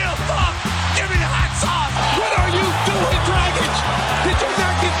sauce. Neil Thought, give me the hot sauce. What are you doing, Dragic? Did you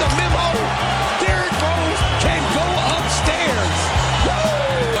not get the memo? Derrick Rose can go upstairs.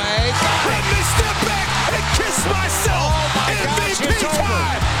 Let me step back and kiss myself. MVP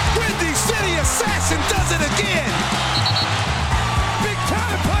time. Windy City Assassin does it again.